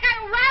me like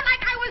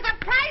I was a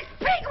prize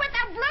pig with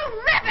a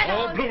blue ribbon.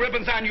 Oh, blue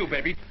ribbon's on you,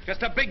 baby.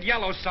 Just a big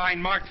yellow sign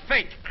marked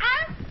fake.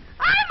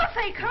 I'm a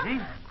fake, huh? Mm-hmm.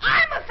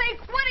 I'm a fake.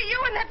 What are you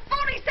and that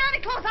phony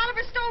Santa Claus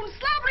Oliver Stone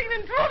slobbering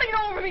and drooling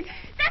over me?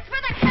 That's for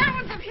the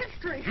heroines of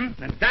history.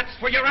 And that's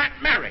for your Aunt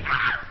Mary.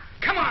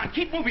 Come on,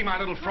 keep moving, my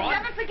little fraud.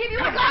 I'll never forgive you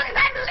as long as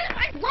I live.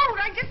 I won't.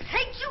 I just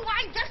hate you.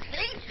 I just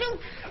hate you.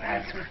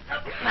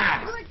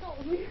 Let go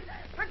of me.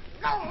 Let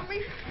go of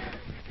me.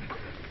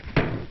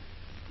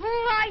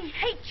 Oh, I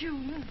hate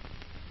you.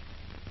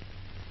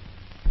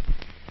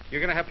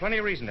 You're going to have plenty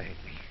of reason to hate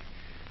me.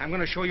 I'm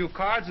going to show you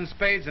cards and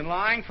spades and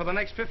lying for the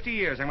next 50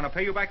 years. I'm going to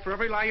pay you back for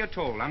every lie you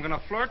told. I'm going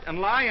to flirt and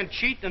lie and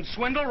cheat and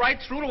swindle right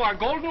through to our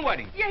golden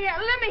wedding. Yeah,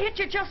 let me hit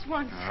you just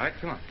once. All right,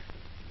 come on.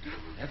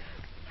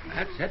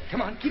 That's it.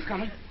 Come on, keep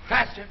coming.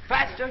 Faster,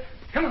 faster.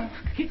 Come on,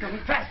 keep coming.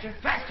 Faster,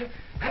 faster.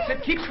 That's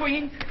it. Keep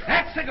swinging.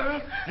 That's the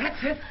girl.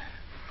 That's it.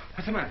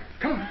 What's the matter?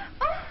 Come on.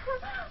 Oh,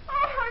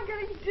 I'm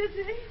getting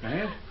dizzy.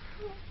 Yeah?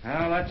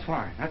 Well, that's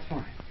fine. That's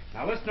fine.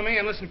 Now, listen to me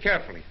and listen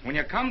carefully. When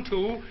you come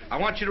to, I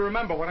want you to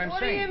remember what I'm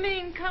saying. What do you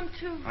mean, come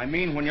to? I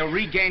mean, when you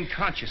regain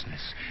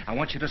consciousness, I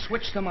want you to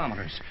switch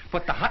thermometers.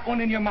 Put the hot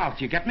one in your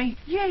mouth. You get me?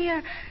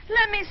 Yeah.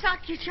 Let me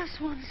sock you just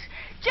once.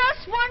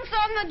 Just once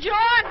on the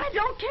jaw, and I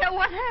don't care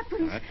what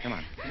happens. All right, come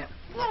on.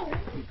 Whoa.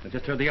 I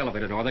just heard the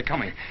elevator door. They're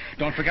coming.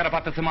 Don't forget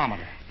about the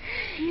thermometer.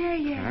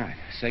 Yeah. All right.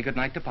 Say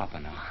goodnight to Papa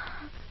now.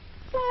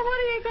 Well, what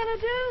are you going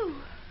to do?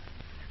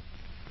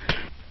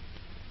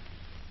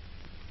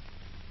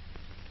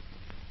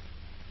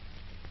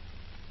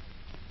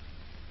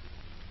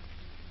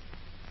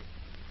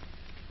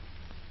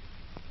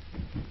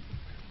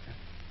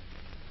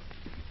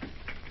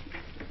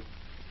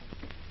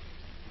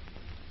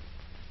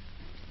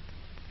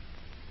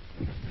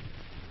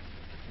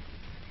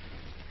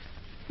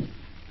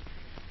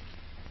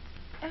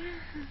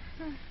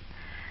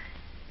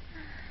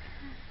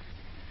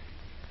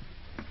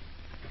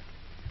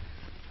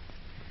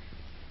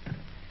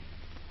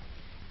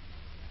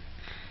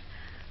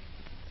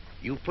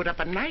 You put up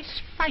a nice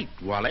fight,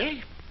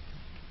 Wally.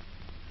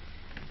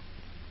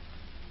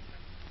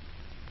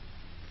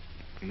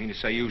 You mean to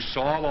say you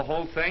saw the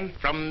whole thing?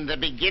 From the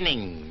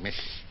beginning,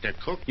 Mr.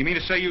 Cook. You mean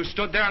to say you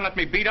stood there and let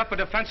me beat up a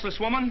defenseless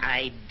woman?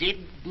 I did,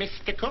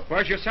 Mr. Cook.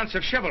 Where's your sense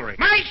of chivalry?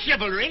 My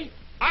chivalry?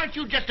 Aren't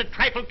you just a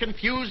trifle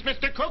confused,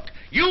 Mr. Cook?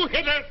 You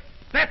hit her.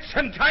 That's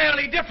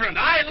entirely different.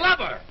 I love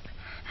her.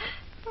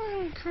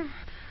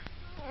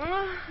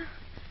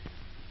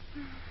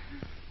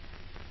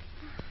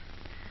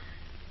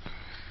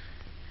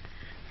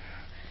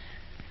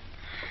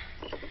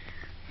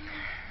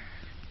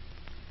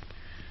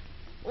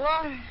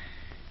 Water.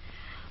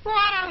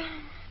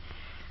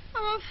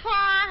 I'm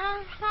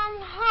fine.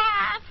 I'm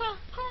hot.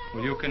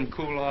 Well, you can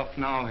cool off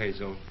now,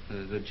 Hazel.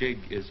 The jig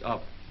is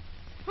up.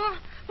 What?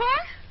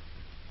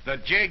 The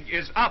jig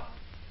is up.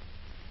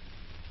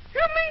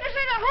 You mean to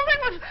say the whole thing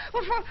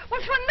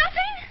was for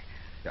nothing?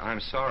 Yeah, I'm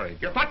sorry.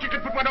 You thought you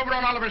could put one over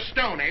on Oliver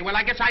Stone, eh? Well,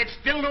 I guess I'd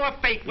still know a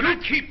fake. You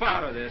keep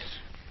out of this.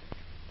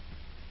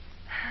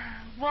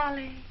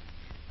 Wally.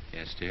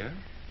 Yes, dear?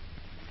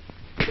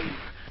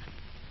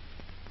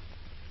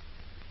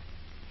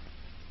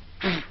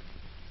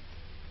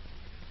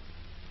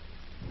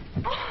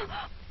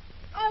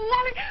 Oh,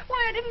 Wally,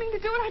 why, I didn't mean to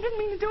do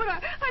it.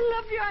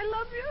 I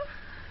love you.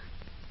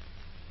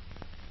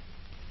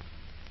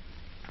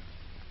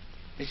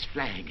 Miss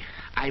Flagg,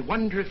 I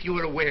wonder if you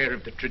are aware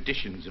of the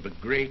traditions of a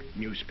great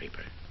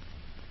newspaper.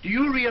 Do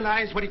you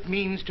realize what it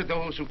means to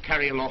those who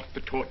carry aloft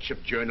the torch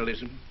of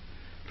journalism?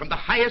 From the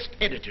highest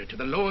editor to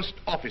the lowest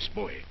office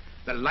boy,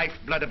 the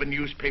lifeblood of a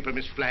newspaper,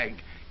 Miss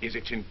Flagg, is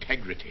its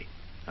integrity.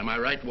 Am I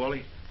right,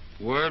 Wally?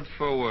 Word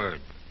for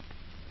word.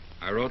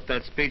 I wrote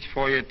that speech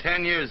for you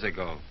 10 years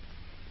ago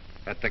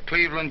at the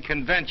Cleveland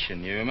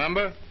Convention, you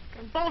remember? You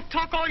can both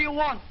talk all you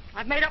want.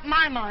 I've made up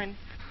my mind.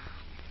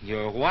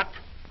 You're what?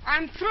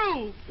 I'm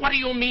through. What do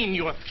you mean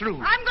you're through?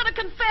 I'm going to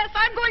confess.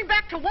 I'm going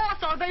back to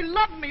Warsaw. They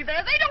love me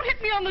there. They don't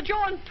hit me on the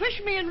jaw and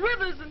push me in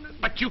rivers and...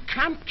 But you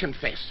can't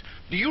confess.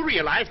 Do you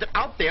realize that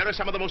out there are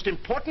some of the most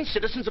important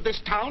citizens of this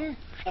town?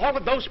 All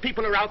of those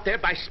people are out there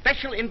by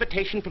special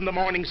invitation from the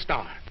Morning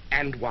Star.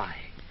 And why?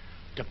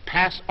 To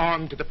pass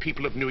on to the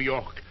people of New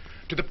York,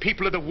 to the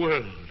people of the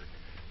world,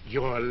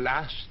 your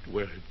last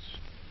words.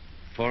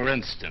 For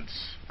instance?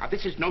 Now,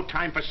 this is no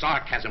time for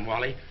sarcasm,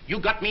 Wally. You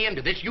got me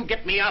into this, you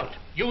get me out.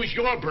 Use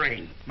your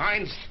brain.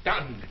 Mine's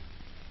stunned.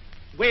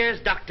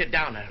 Where's Dr.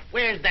 Downer?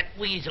 Where's that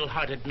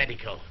weasel-hearted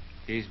medico?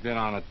 He's been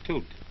on a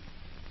toot.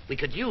 We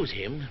could use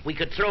him. We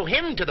could throw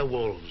him to the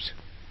wolves.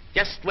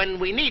 Just when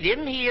we need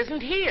him, he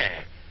isn't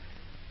here.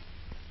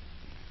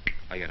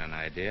 I got an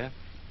idea.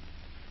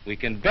 We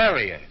can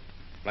bury her,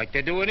 like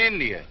they do in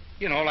India.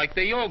 You know, like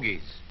the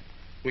yogis.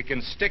 We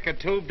can stick a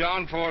tube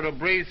down for her to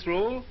breathe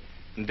through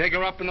and dig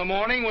her up in the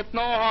morning with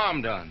no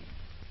harm done.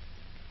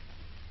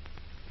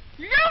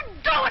 You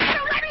do it!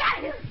 You let me out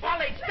of here!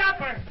 Wally, stop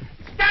her!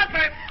 Stop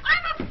her!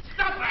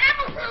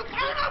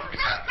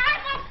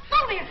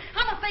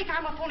 I'm a fake.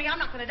 I'm a phony. I'm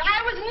not going to die.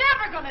 I was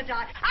never going to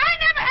die. I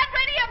never had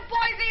radio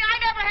poisoning. I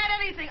never had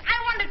anything. I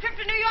wanted a trip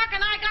to New York,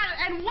 and I got it.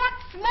 And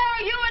what's more,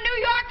 you in New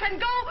York can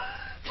go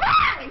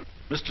fly!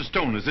 Mr.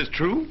 Stone, is this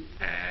true?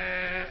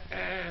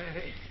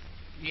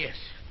 Yes.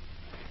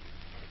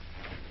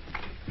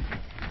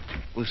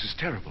 Well, this is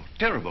terrible,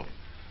 terrible.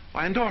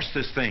 I endorsed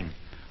this thing.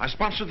 I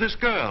sponsored this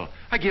girl.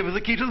 I gave her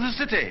the key to the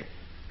city.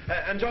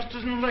 And just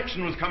as an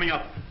election was coming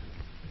up.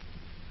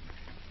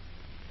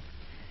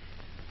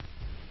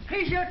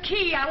 Here's your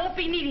key. I won't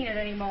be needing it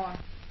anymore.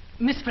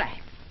 Miss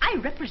Flagg, I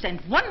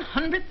represent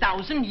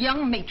 100,000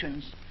 young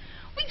matrons.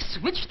 We've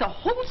switched the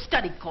whole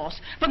study course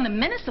from the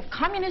menace of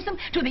communism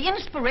to the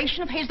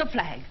inspiration of Hazel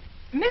Flagg.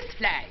 Miss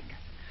Flagg,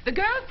 the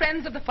Girl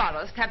Friends of the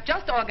Forest have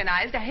just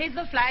organized a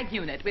Hazel Flagg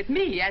unit with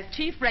me as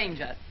Chief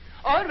Ranger.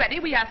 Already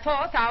we have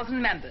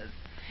 4,000 members.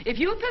 If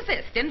you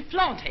persist in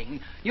flaunting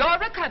your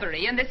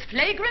recovery in this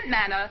flagrant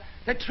manner,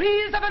 the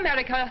trees of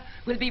America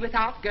will be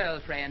without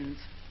girlfriends.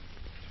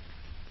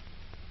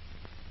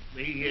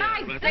 Ladies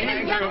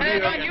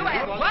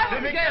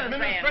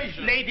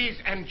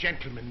and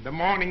gentlemen, the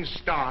Morning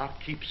Star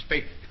keeps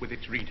faith with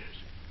its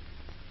readers.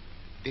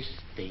 This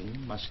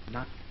thing must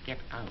not get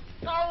out.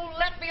 Oh,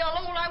 let me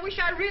alone. I wish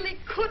I really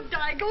could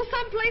die. Go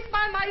someplace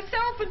by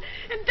myself and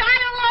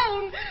die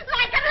alone,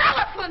 like an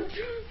elephant.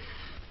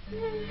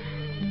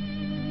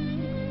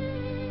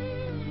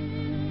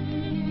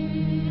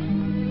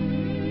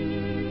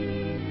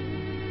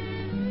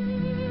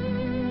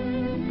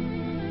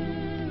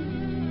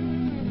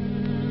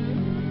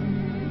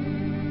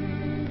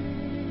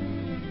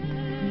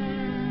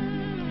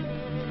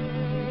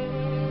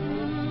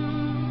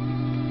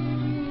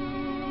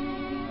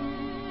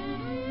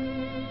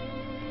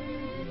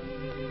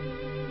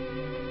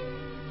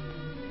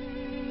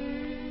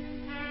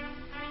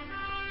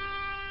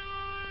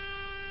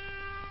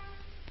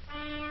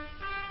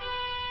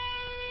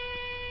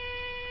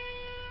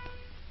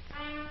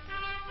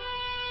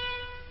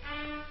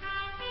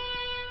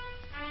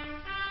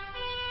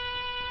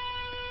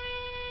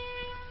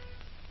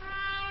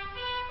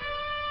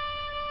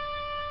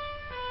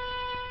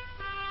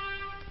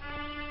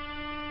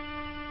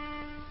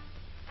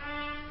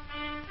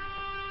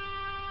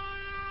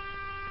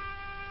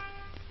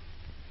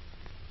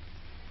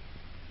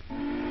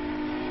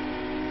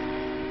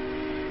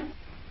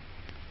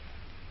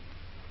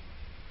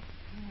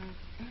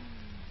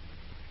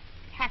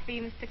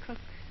 Happy, Mr. Cook?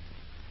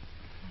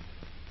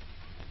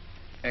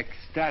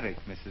 Ecstatic,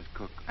 Mrs.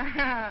 Cook.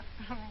 I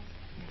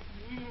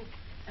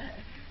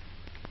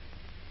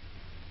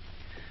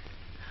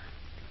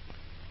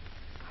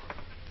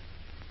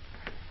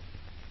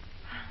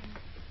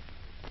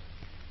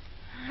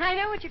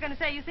know what you're going to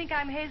say. You think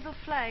I'm Hazel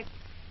Flagg.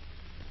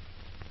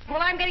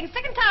 Well, I'm getting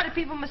sick and tired of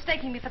people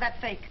mistaking me for that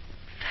fake.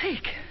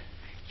 Fake?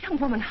 Young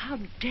woman, how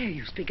dare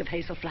you speak of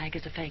Hazel Flagg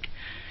as a fake?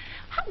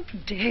 How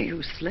dare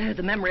you slur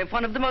the memory of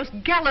one of the most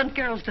gallant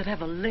girls that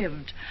ever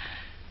lived?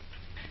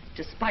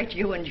 Despite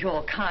you and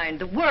your kind,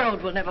 the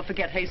world will never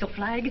forget Hazel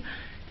Flagg.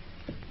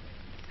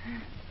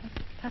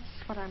 That's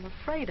what I'm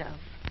afraid of.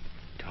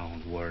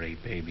 Don't worry,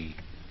 baby.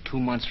 2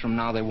 months from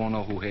now, they won't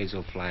know who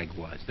Hazel Flagg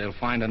was. They'll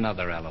find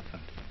another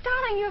elephant.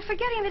 Darling, you're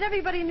forgetting that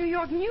everybody in New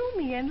York knew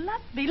me and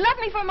loved me.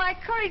 Loved me for my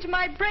courage,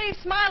 my brave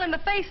smile in the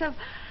face of...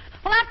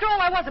 Well, after all,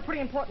 I was a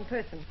pretty important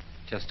person.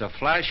 Just a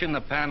flash in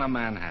the pan of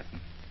Manhattan.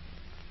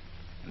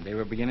 And they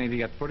were beginning to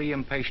get pretty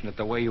impatient at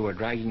the way you were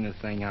dragging the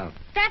thing out.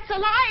 That's a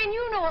lie, and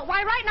you know it.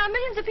 Why, right now,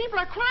 millions of people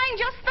are crying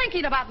just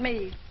thinking about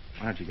me.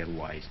 Why don't you get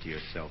wise to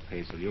yourself,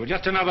 Hazel? You were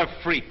just another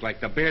freak like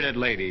the bearded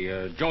lady,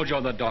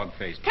 Jojo the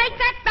dog-faced. Take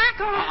that back,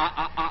 or...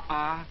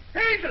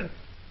 Hazel!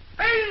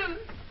 Hazel!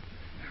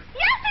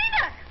 Yes,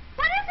 Enoch!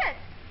 What is it?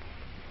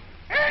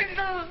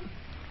 Hazel!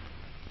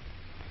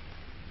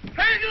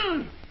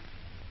 Hazel!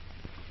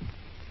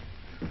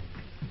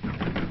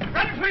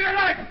 Run for your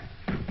life!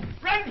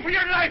 Run for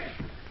your life!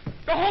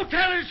 The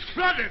hotel is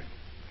flooded!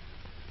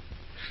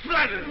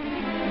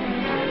 Flooded!